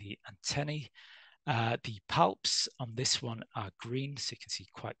between the antennae. The palps on this one are green, so you can see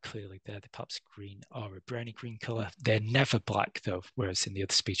quite clearly there the palps are green or a browny green color. They're never black though, whereas in the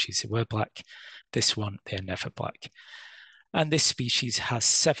other species they were black. This one, they're never black. And this species has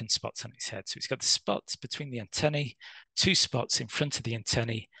 7 spots on its head. So it's got the spots between the antennae, 2 spots in front of the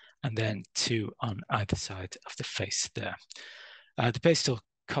antennae, and then 2 on either side of the face there. The basal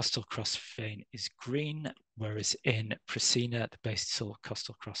costal cross vein is green, whereas in Prasina, the basal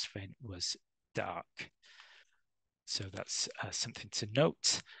costal cross vein was dark. So that's something to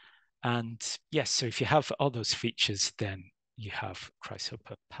note. And yes, so if you have all those features, then you have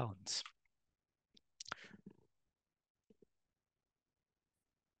Chrysopa pallens.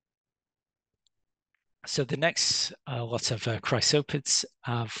 So the next lot of chrysopids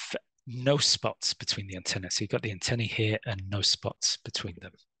have no spots between the antennae. So you've got the antennae here and no spots between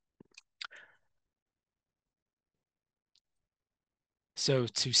them. So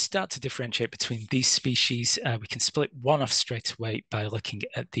to start to differentiate between these species, we can split one off straight away by looking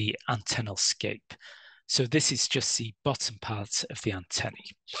at the antennal scape. So this is just the bottom part of the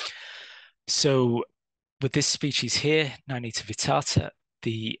antennae. So with this species here, Tanyptera vittata,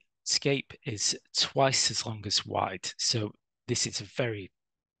 the scape is twice as long as wide. So this is a very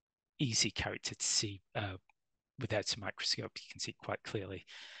easy character to see without a microscope. You can see quite clearly.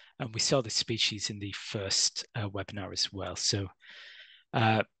 And we saw this species in the first webinar as well. So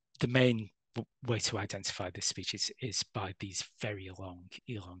the main way to identify this species is by these very long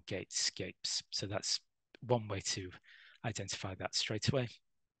elongate scapes. So that's one way to identify that straight away.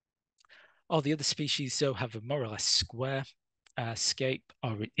 All the other species, though, have a more or less square scape,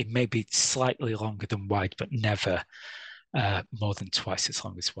 or it may be slightly longer than wide, but never more than twice as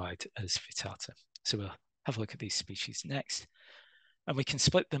long as wide as Vittata. So we'll have a look at these species next. And we can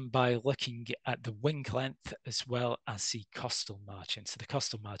split them by looking at the wing length as well as the costal margin. So the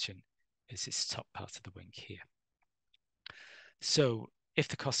costal margin is this top part of the wing here. So if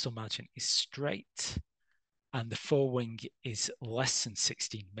the costal margin is straight and the forewing is less than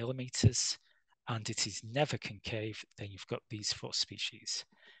 16 millimeters and it is never concave, then you've got these 4 species.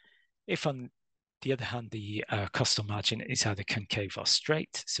 If on the other hand, the costal margin is either concave or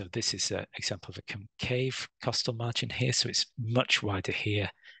straight. So this is an example of a concave costal margin here. So it's much wider here,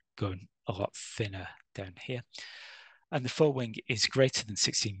 going a lot thinner down here. And the forewing is greater than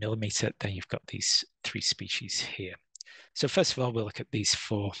 16 millimeter, then you've got these 3 species here. So first of all, we'll look at these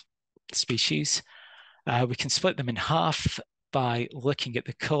 4 species. We can split them in half by looking at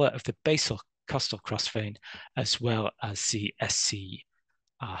the color of the basal costal crossvein as well as the SCR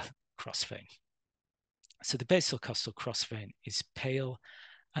crossvein. So the basal costal crossvein is pale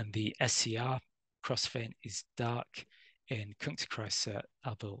and the SCR crossvein is dark in Cryptocrysa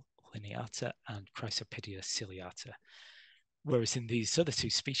alboliniata and Chrysopedia ciliata. Whereas in these other 2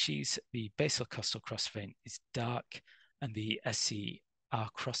 species, the basal costal crossvein is dark and the SCR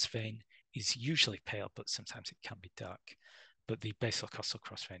crossvein is usually pale, but sometimes it can be dark. But the basal costal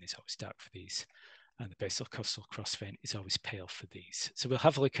crossvein is always dark for these, and the basal costal crossvein is always pale for these. So we'll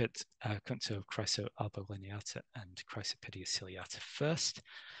have a look at Cryptocrysa alboliniata and Chrysopedia ciliata first.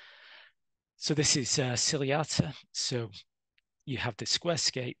 So this is ciliata. So you have the square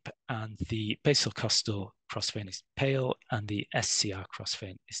scape and the basal costal crossvein is pale and the SCR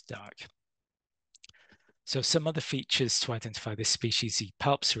crossvein is dark. So some other features to identify this species, the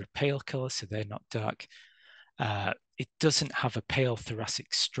palps are a pale color, so they're not dark. It doesn't have a pale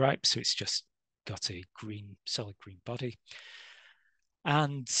thoracic stripe, so it's just got a green, solid green body.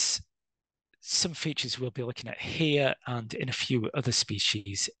 And some features we'll be looking at here and in a few other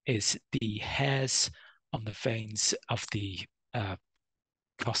species is the hairs on the veins of the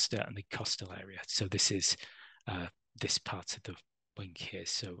costa and the costal area. So this is this part of the wing here,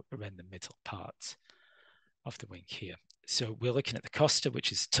 so around the middle part of the wing here. So we're looking at the costa,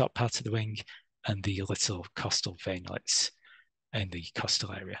 which is the top part of the wing, and the little costal veinlets in the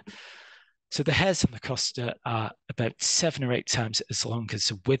costal area. So the hairs on the costa are about 7 or 8 times as long as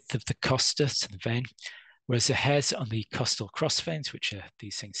the width of the costa, so the vein, whereas the hairs on the costal crossveins, which are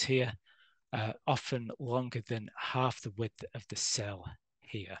these things here, are often longer than half the width of the cell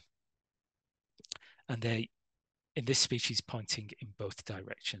here. And they, in this species, pointing in both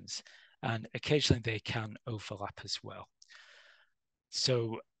directions. And occasionally they can overlap as well.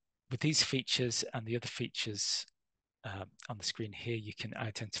 So with these features and the other features on the screen here, you can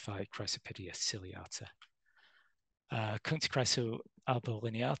identify Chrysopedia ciliata. Cryptocrysa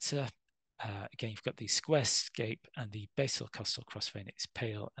alboliniata, again, you've got the square scape and the basal costal crossvein is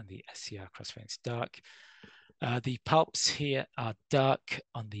pale and the SCR crossvein is dark. The palps here are dark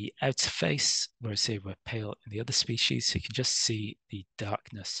on the outer face, whereas they were pale in the other species. So you can just see the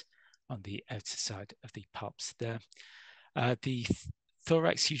darkness on the outer side of the palps there. The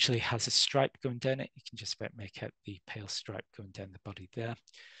thorax usually has a stripe going down it. You can just about make out the pale stripe going down the body there.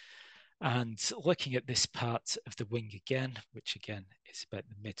 And looking at this part of the wing again, which again is about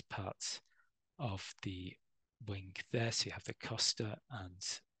the mid part of the wing there. So you have the costa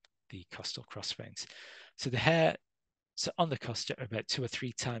and the costal crossveins. So the hair on the costa are about 2 or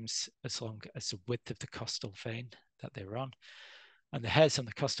 3 times as long as the width of the costal vein that they're on. And the hairs on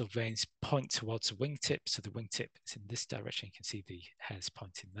the costal veins point towards the wingtip. So the wingtip is in this direction. You can see the hairs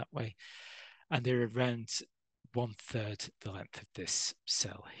pointing that way. And they're around 1/3 the length of this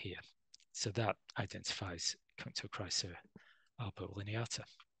cell here. So that identifies Cryptocrysa alboliniata.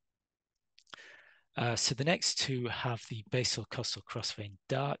 So the next 2 have the basal costal crossvein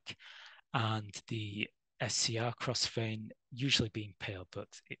dark and the SCR crossvein usually being pale, but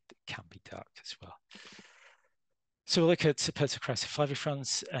it can be dark as well. So we'll look at Cryptocrysa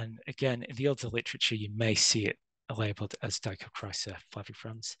flavifrons, and again, in the older literature, you may see it labeled as Dichocrysa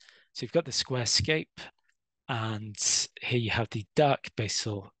flavifrons. So you've got the square scape, and here you have the dark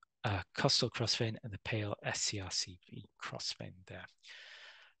basal costal crossvein and the pale SCRCV crossvein there.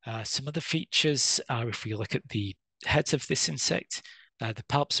 Some other features are, if we look at the heads of this insect, the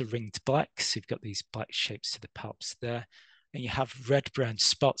palps are ringed black, so you've got these black shapes to the palps there, and you have red-brown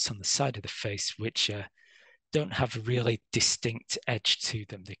spots on the side of the face, which don't have a really distinct edge to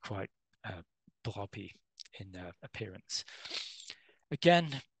them. They're quite blobby in appearance.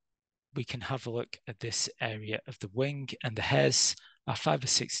 Again, we can have a look at this area of the wing, and the hairs are 5 or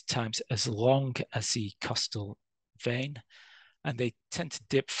 6 times as long as the costal vein, and they tend to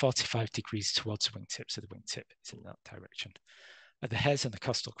dip 45 degrees towards the wingtip, so the wingtip is in that direction. The hairs on the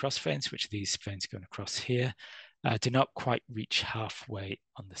costal cross veins, which are these veins going across here, do not quite reach halfway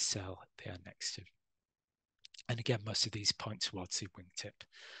on the cell they are next to. And again, most of these point towards the wingtip.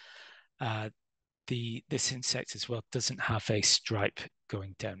 This insect as well doesn't have a stripe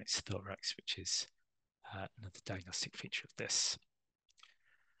going down its thorax, which is another diagnostic feature of this.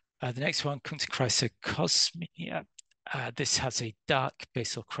 The next one, Tanyptera cosmea. This has a dark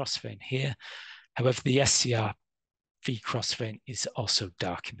basal cross vein here. However, the SCR V cross vein is also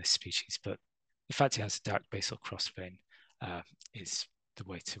dark in this species, but the fact it has a dark basal cross vein is the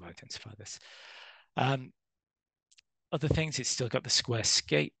way to identify this. Other things, it's still got the square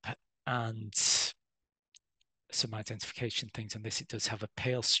scape and some identification things on this. It does have a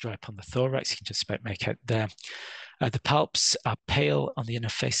pale stripe on the thorax. You can just about make out there. The palps are pale on the inner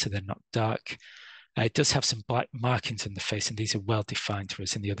face, so they're not dark. It does have some black markings on the face, and these are well defined,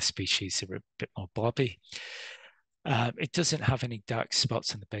 whereas in the other species, they're a bit more blobby. It doesn't have any dark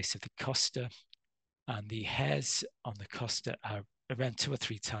spots on the base of the costa, and the hairs on the costa are around 2 or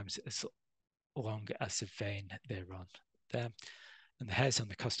 3 times as long as the vein they're on there. And the hairs on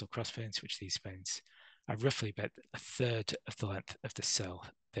the costal cross veins, which these veins are roughly about 1/3 of the length of the cell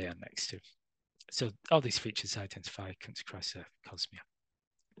they are next to. So all these features identify Tanyptera cosmea.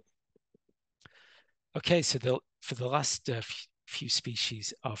 Okay, so for the last few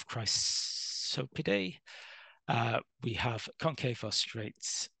species of Chrysopidae, we have concave or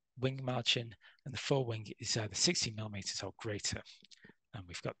straight wing margin, and the forewing is either 60 millimeters or greater. And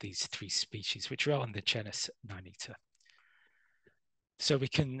we've got these 3 species, which are all in the genus Tanyptera. So we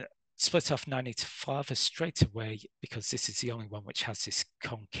can split off Tanyptera flava straight away because this is the only one which has this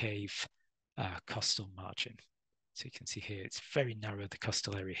concave costal margin. So you can see here, it's very narrow, the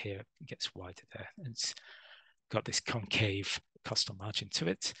costal area here, it gets wider there. And it's got this concave costal margin to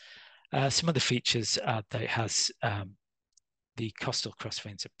it. Some other features are that it has the costal cross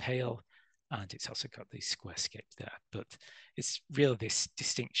veins are pale, and it's also got the square scape there. But it's really this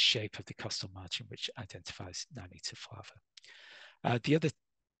distinct shape of the costal margin which identifies Tanyptera flava. The other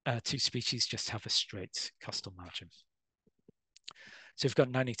 2 species just have a straight costal margin. So we've got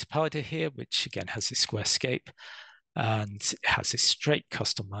Tanyptera pallida here, which again has a square scape and it has a straight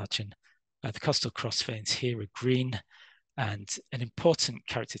costal margin. The costal cross veins here are green, and an important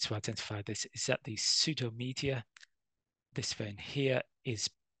character to identify this is that the pseudomedia, this vein here, is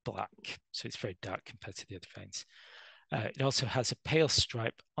black, so it's very dark compared to the other veins. It also has a pale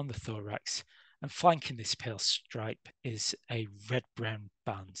stripe on the thorax, and flanking this pale stripe is a red-brown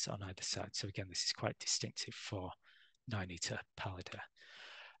band on either side. So again, this is quite distinctive for Tanyptera pallida.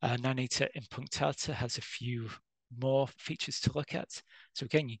 Tanyptera impunctata has a few more features to look at. So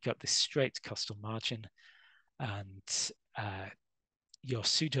again, you've got this straight costal margin, and your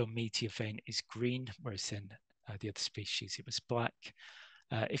pseudomedia vein is green, whereas in the other species it was black.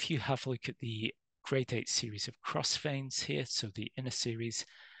 If you have a look at the gradate series of cross veins here, so the inner series,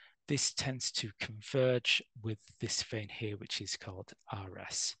 this tends to converge with this vein here, which is called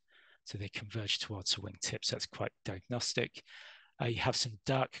RS. So they converge towards the wingtip, so that's quite diagnostic. You have some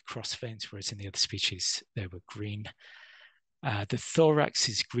dark cross veins, whereas in the other species they were green. The thorax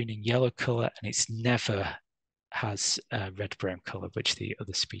is green and yellow color, and it's never has a red-brown color, which the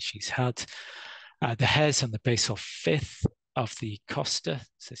other species had. The hairs on the basal fifth of the costa,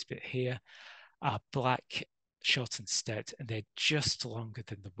 so this bit here, are black, short and stout, and they're just longer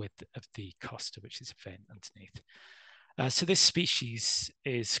than the width of the costa, which is a vein underneath. So this species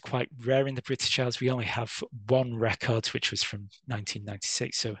is quite rare in the British Isles. We only have 1 record, which was from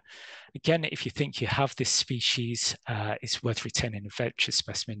 1996. So again, if you think you have this species, it's worth retaining a voucher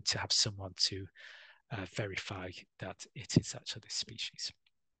specimen to have someone to verify that it is actually this species.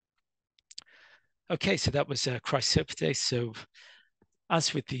 Okay, so that was Chrysopidae. So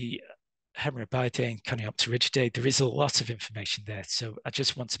as with the Hemerobiidae and Tanyptera Rigidae, there is a lot of information there. So I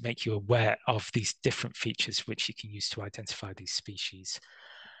just want to make you aware of these different features which you can use to identify these species.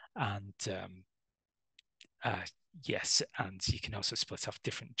 And yes, and you can also split off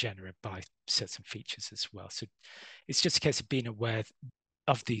different genera by certain features as well. So it's just a case of being aware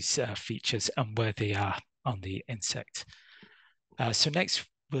of these features and where they are on the insect. So next,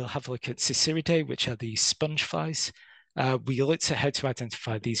 we'll have a look at Ciceridae, which are the sponge flies. We looked at how to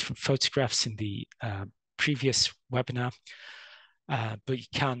identify these from photographs in the previous webinar, but you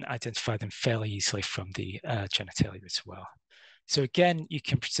can identify them fairly easily from the genitalia as well. So again, you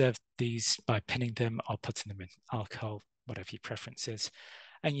can preserve these by pinning them or putting them in alcohol, whatever your preference is.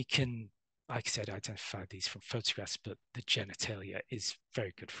 And you can, like I said, identify these from photographs, but the genitalia is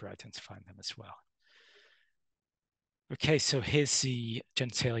very good for identifying them as well. Okay, so here's the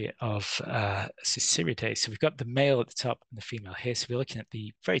genitalia of Ciceridae. So we've got the male at the top and the female here. So we're looking at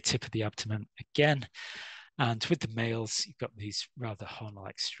the very tip of the abdomen again. And with the males, you've got these rather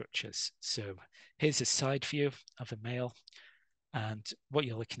horn-like structures. So here's a side view of a male. And what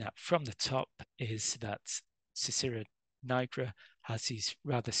you're looking at from the top is that Cicera nigra has these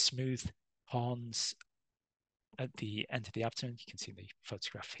rather smooth horns at the end of the abdomen. You can see the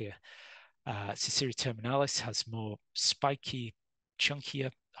photograph here. Cicera terminalis has more spiky,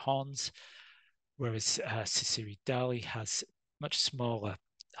 chunkier horns, whereas Cicera dali has much smaller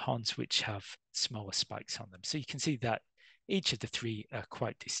horns which have smaller spikes on them. So you can see that each of the three are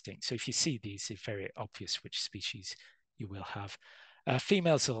quite distinct. So if you see these, it's very obvious which species you will have.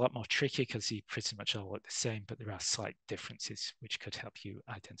 Females are a lot more tricky because they pretty much all look the same, but there are slight differences which could help you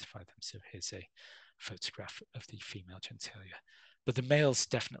identify them. So here's a photograph of the female genitalia. But the males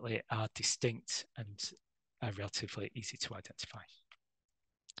definitely are distinct and are relatively easy to identify.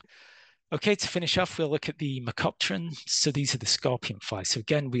 Okay, to finish off, we'll look at the Mecopteran. So these are the scorpion flies. So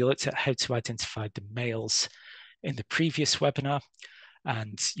again, we looked at how to identify the males in the previous webinar,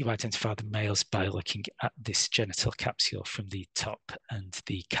 and you identify the males by looking at this genital capsule from the top and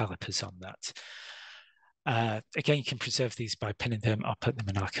the calipers on that. Again, you can preserve these by pinning them or put them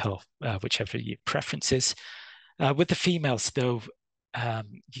in alcohol, whichever your preference is. With the females, though,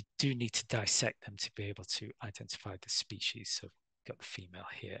 you do need to dissect them to be able to identify the species. So you've got the female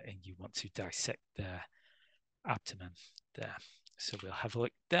here, and you want to dissect their abdomen there. So we'll have a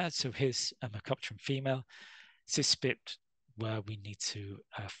look there. So here's a Mecopteran female. It's this bit where we need to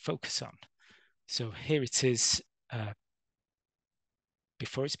focus on. So here it is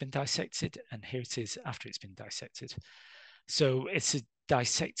before it's been dissected, and here it is after it's been dissected. So it's a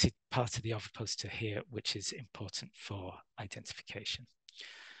dissected part of the ovipositor here, which is important for identification.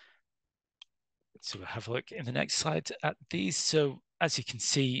 So we'll have a look in the next slide at these. So as you can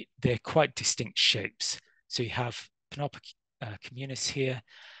see, they're quite distinct shapes. So you have Panoppa communis here.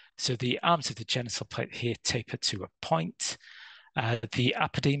 So the arms of the genital plate here taper to a point. The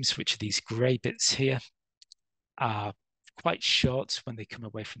apodemes, which are these gray bits here, are quite short when they come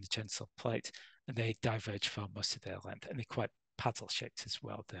away from the genital plate, and they diverge for most of their length, and they're quite paddle-shaped as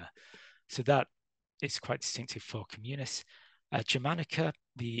well there. So that is quite distinctive for communis. Germanica,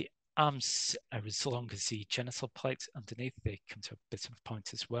 the arms are as long as the genital plate underneath. They come to a bit of a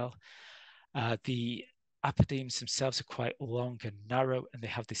point as well. The apodemes themselves are quite long and narrow, and they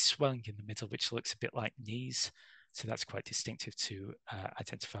have this swelling in the middle, which looks a bit like knees. So that's quite distinctive to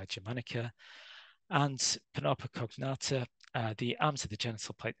identify Germanica. And Panoppa cognata, the arms of the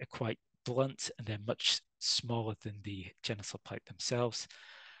genital plate are quite blunt, and they're much smaller than the genital plate themselves.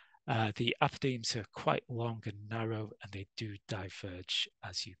 The apodemes are quite long and narrow, and they do diverge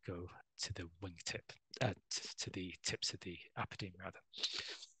as you go to the wingtip, to the tips of the apodeme rather.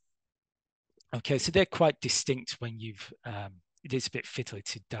 Okay, so they're quite distinct when you've, it is a bit fiddly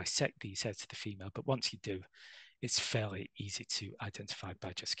to dissect these heads of the female, but once you do, it's fairly easy to identify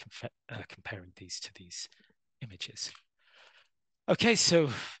by just comparing these to these images. Okay, so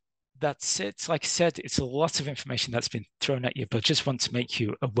that's it. Like I said, it's a lot of information that's been thrown at you, but just want to make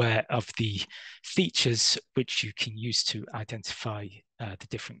you aware of the features which you can use to identify the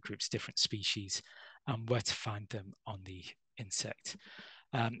different groups, different species, and where to find them on the insect.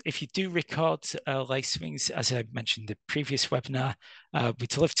 If you do record lacewings, as I mentioned in the previous webinar,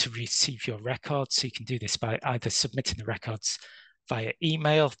 we'd love to receive your records. So you can do this by either submitting the records via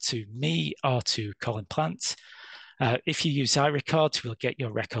email to me or to Colin Plant. If you use iRecord, we'll get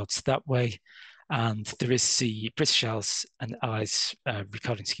your records that way. And there is the British Isles and Allies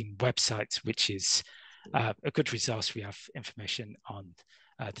Recording Scheme website, which is a good resource. We have information on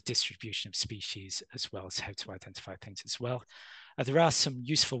the distribution of species, as well as how to identify things as well. There are some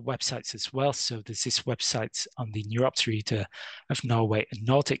useful websites as well. So there's this website on the Neuropterida of Norway and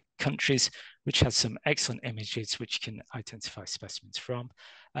Nordic countries, which has some excellent images which you can identify specimens from.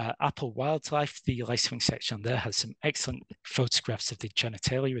 Apple Wildlife, the lacewing section there has some excellent photographs of the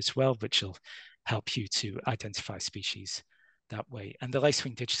genitalia as well, which will help you to identify species that way. And the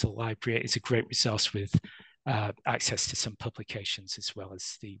Lacewing Digital Library is a great resource with access to some publications, as well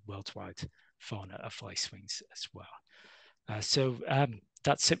as the worldwide fauna of lacewings as well. So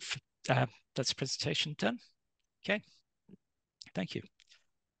that's it. That's the presentation done. Okay, thank you.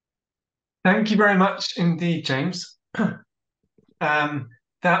 Thank you very much indeed, James. That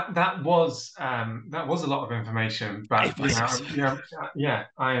was a lot of information, but yeah,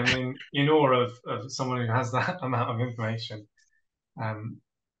 I am in awe of someone who has that amount of information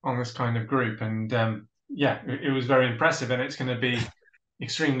on this kind of group, and yeah, it was very impressive, and it's going to be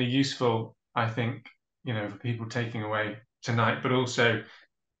extremely useful, I think, for people taking away tonight, but also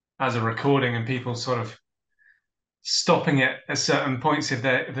as a recording and people sort of stopping it at certain points if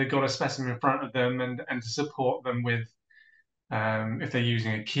they've got a specimen in front of them, and to support them with if they're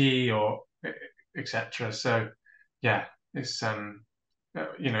using a key or etc. So yeah, it's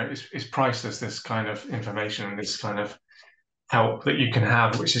priceless, this kind of information and this kind of help that you can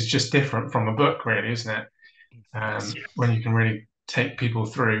have, which is just different from a book, really, isn't it? Yes. When you can really take people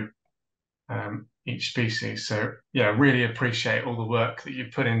through each species. So yeah, really appreciate all the work that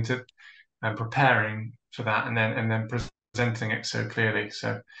you've put into preparing for that, and then presenting it so clearly.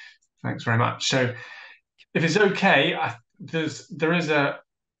 So thanks very much. So if it's okay, there is a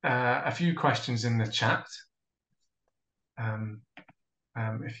few questions in the chat. Um,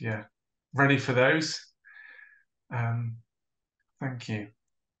 if you're ready for those, um, thank you.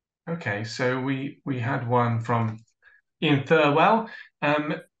 Okay, so we had one from Ian Thirlwell.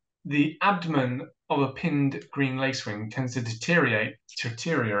 The abdomen of a pinned green lacewing tends to deteriorate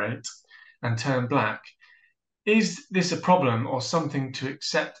and turn black. Is this a problem or something to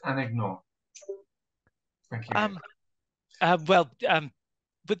accept and ignore? Thank you. Well,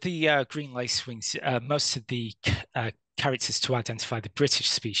 with the green lacewings, most of the characters to identify the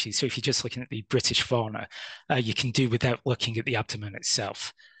British species. So if you're just looking at the British fauna, you can do without looking at the abdomen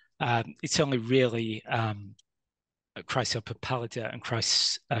itself. It's only really Chrysopa pallida and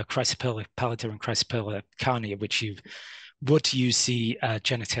Chrysopola pallida and Chrysopola carnea, which you would use the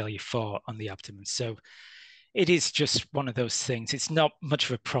genitalia for on the abdomen. So it is just one of those things. It's not much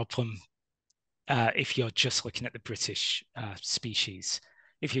of a problem if you're just looking at the British species.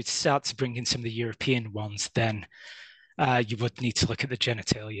 If you start to bring in some of the European ones, then you would need to look at the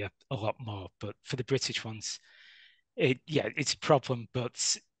genitalia a lot more. But for the British ones, it's a problem,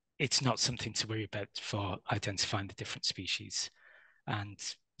 but it's not something to worry about for identifying the different species. And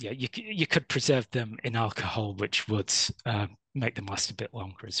yeah, you could preserve them in alcohol, which would make them last a bit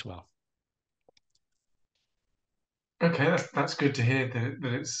longer as well. Okay, that's good to hear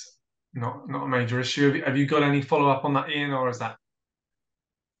that it's not a major issue. Have you got any follow up on that, Ian, or is that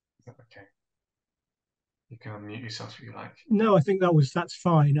okay? You can unmute yourself if you like. No, I think that's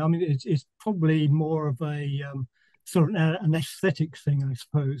fine. I mean, it's probably more of a sort of an aesthetic thing, I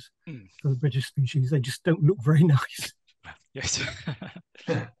suppose, for the British species. They just don't look very nice. Yes.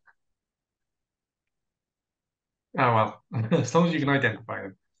 Oh well, as long as you can identify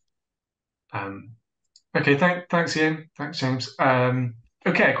them. Okay, thanks, Ian. Thanks, James. Okay,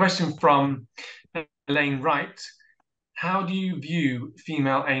 a question from Elaine Wright. How do you view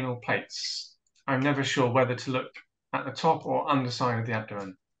female anal plates? I'm never sure whether to look at the top or underside of the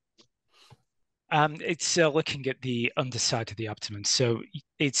abdomen. It's looking at the underside of the abdomen. So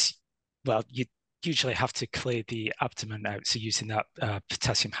well, you usually have to clear the abdomen out. So using that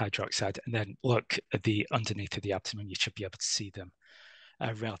potassium hydroxide, and then look at the underneath of the abdomen, you should be able to see them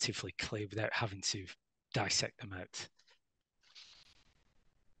relatively clear without having to dissect them out.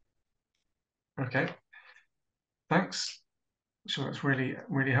 Okay, thanks. So that's really,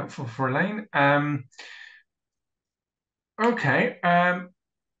 really helpful for Elaine. Okay,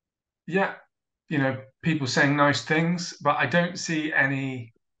 yeah, people saying nice things, but I don't see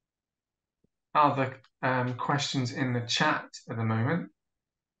any other questions in the chat at the moment.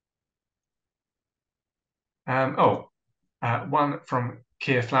 One from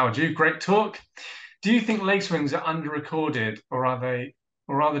Keir Flowerdew. Great talk. Do you think lacewings are under-recorded, or are the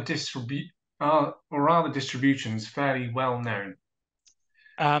distributions fairly well known?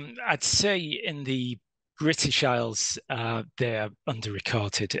 I'd say in the British Isles, they're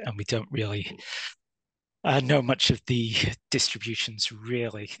under-recorded, and we don't really know much of the distributions,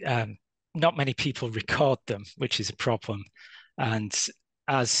 really. Not many people record them, which is a problem. And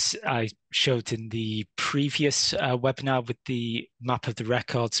as I showed in the previous webinar with the map of the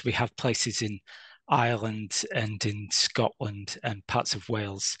records, we have places in Ireland and in Scotland and parts of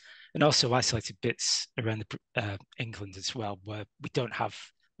Wales, and also isolated bits around England as well, where we don't have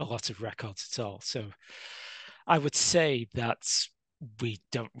a lot of records at all. So I would say that we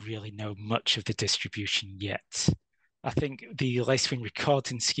don't really know much of the distribution yet. I think the Lacewing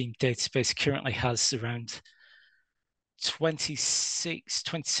Recording Scheme database currently has around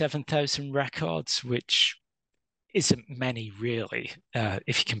 27,000 records, which isn't many really,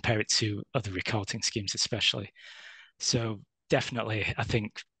 if you compare it to other recording schemes especially. So definitely, I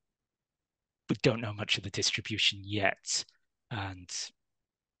think we don't know much of the distribution yet. And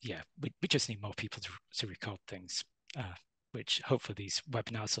yeah, we just need more people to record things, which hopefully these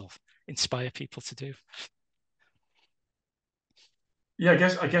webinars will inspire people to do. Yeah,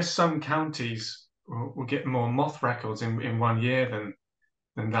 I guess some counties will get more moth records in 1 year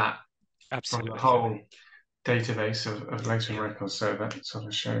than that. from the absolutely. whole database of lacewing records. So that sort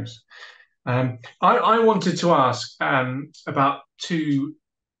of shows. I wanted to ask about two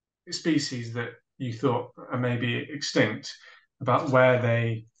species that you thought are maybe extinct, about where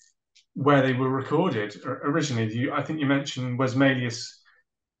they were recorded originally. I think you mentioned Westmalius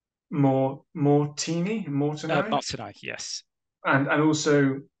Mortini, Mortini, yes, and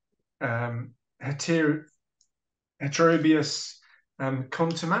also Heterobius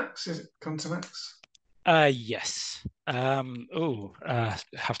Contumax. Is it Contumax? Yes.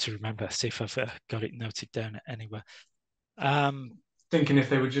 Have to remember, see if I've got it noted down anywhere. Thinking if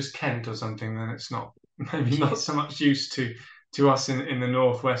they were just Kent or something, then it's not maybe not so much use to us in the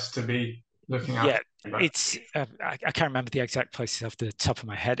northwest to be looking up. Yeah, it's I can't remember the exact places off the top of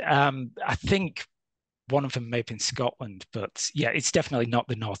my head. I think one of them may be in Scotland, but yeah, it's definitely not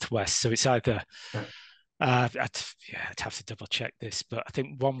the northwest. So it's either I'd have to double check this, but I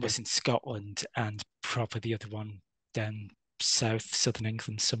think one was in Scotland and probably the other one down southern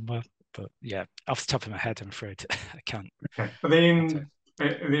England somewhere. But yeah, off the top of my head, I'm afraid I can't. Okay. Are they in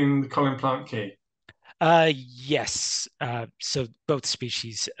the Colin Plant Key? Yes. So both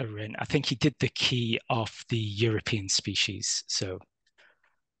species are in. I think he did the key of the European species, so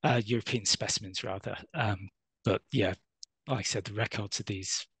European specimens rather. But yeah, like I said, the records of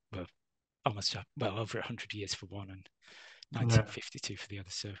these were almost over 100 years for one and 1952 for the other.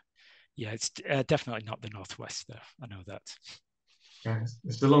 So yeah, it's definitely not the northwest though. I know that. Yeah,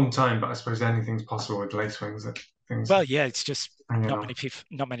 it's a long time, but I suppose anything's possible with lacewings. Well, yeah, it's just not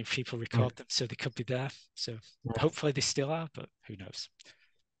many people record them, so they could be there. So hopefully they still are, but who knows?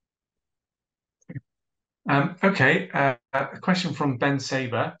 Okay, a question from Ben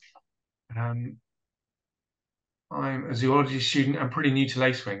Saber. I'm a zoology student. I'm pretty new to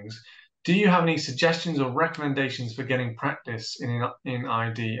lacewings. Do you have any suggestions or recommendations for getting practice in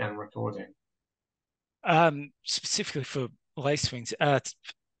ID and recording? Specifically for lacewings,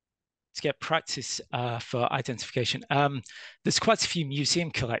 to get practice for identification, there's quite a few museum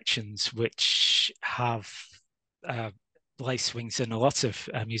collections which have lacewings, and a lot of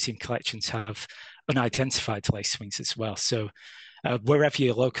museum collections have unidentified lacewings as well. So wherever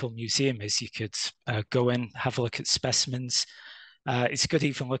your local museum is, you could go in, have a look at specimens. It's good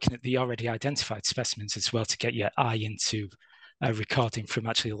even looking at the already identified specimens as well to get your eye into recording from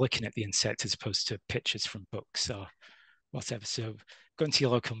actually looking at the insect as opposed to pictures from books or whatever. So going to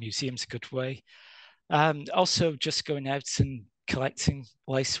your local museum is a good way. Also, just going out and collecting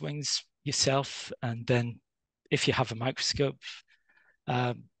lacewings yourself, and then if you have a microscope,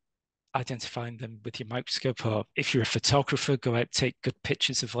 identifying them with your microscope, or if you're a photographer, go out, take good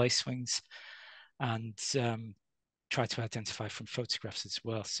pictures of lacewings, and try to identify from photographs as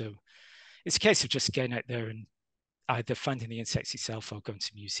well. So it's a case of just getting out there and either finding the insects yourself or going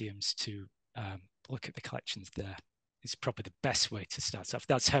to museums to look at the collections there. It's probably the best way to start off.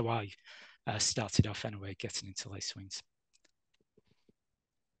 That's how I started off anyway, getting into lacewings.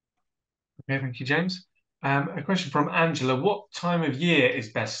 Okay, thank you, James. A question from Angela. What time of year is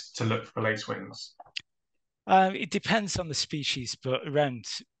best to look for lacewings? It depends on the species, but around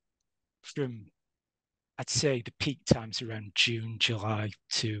from, I'd say the peak times around June, July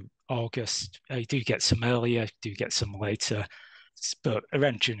to August. You do get some earlier, do get some later, but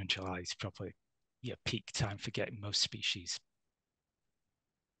around June and July is probably peak time for getting most species.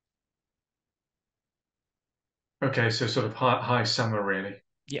 Okay, so sort of high summer, really.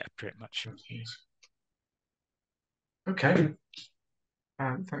 Yeah, pretty much. Okay.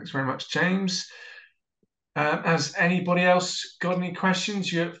 Thanks very much, James. Has anybody else got any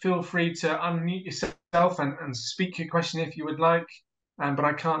questions? You feel free to unmute yourself and speak your question if you would like. But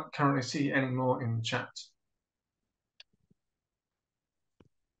I can't currently see any more in the chat.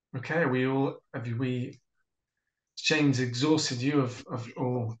 Okay, have we James exhausted you of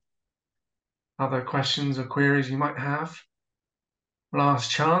all other questions or queries you might have?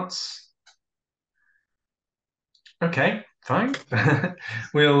 Last chance. Okay, fine.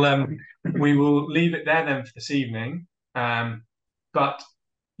 We will leave it there then for this evening. But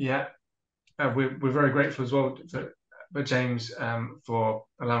yeah, we're very grateful as well for James for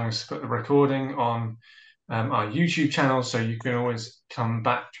allowing us to put the recording on our YouTube channel, so you can always come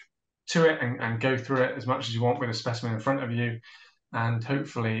back to it and go through it as much as you want with a specimen in front of you, and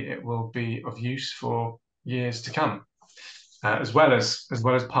hopefully it will be of use for years to come, as well as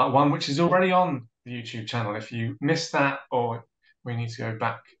part one, which is already on the YouTube channel. If you missed that, or we need to go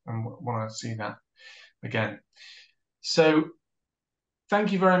back and want to see that again. So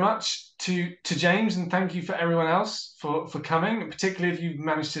thank you very much to James, and thank you for everyone else for coming, particularly if you've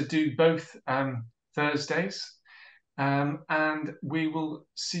managed to do both Thursdays. and we will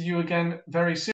see you again very soon.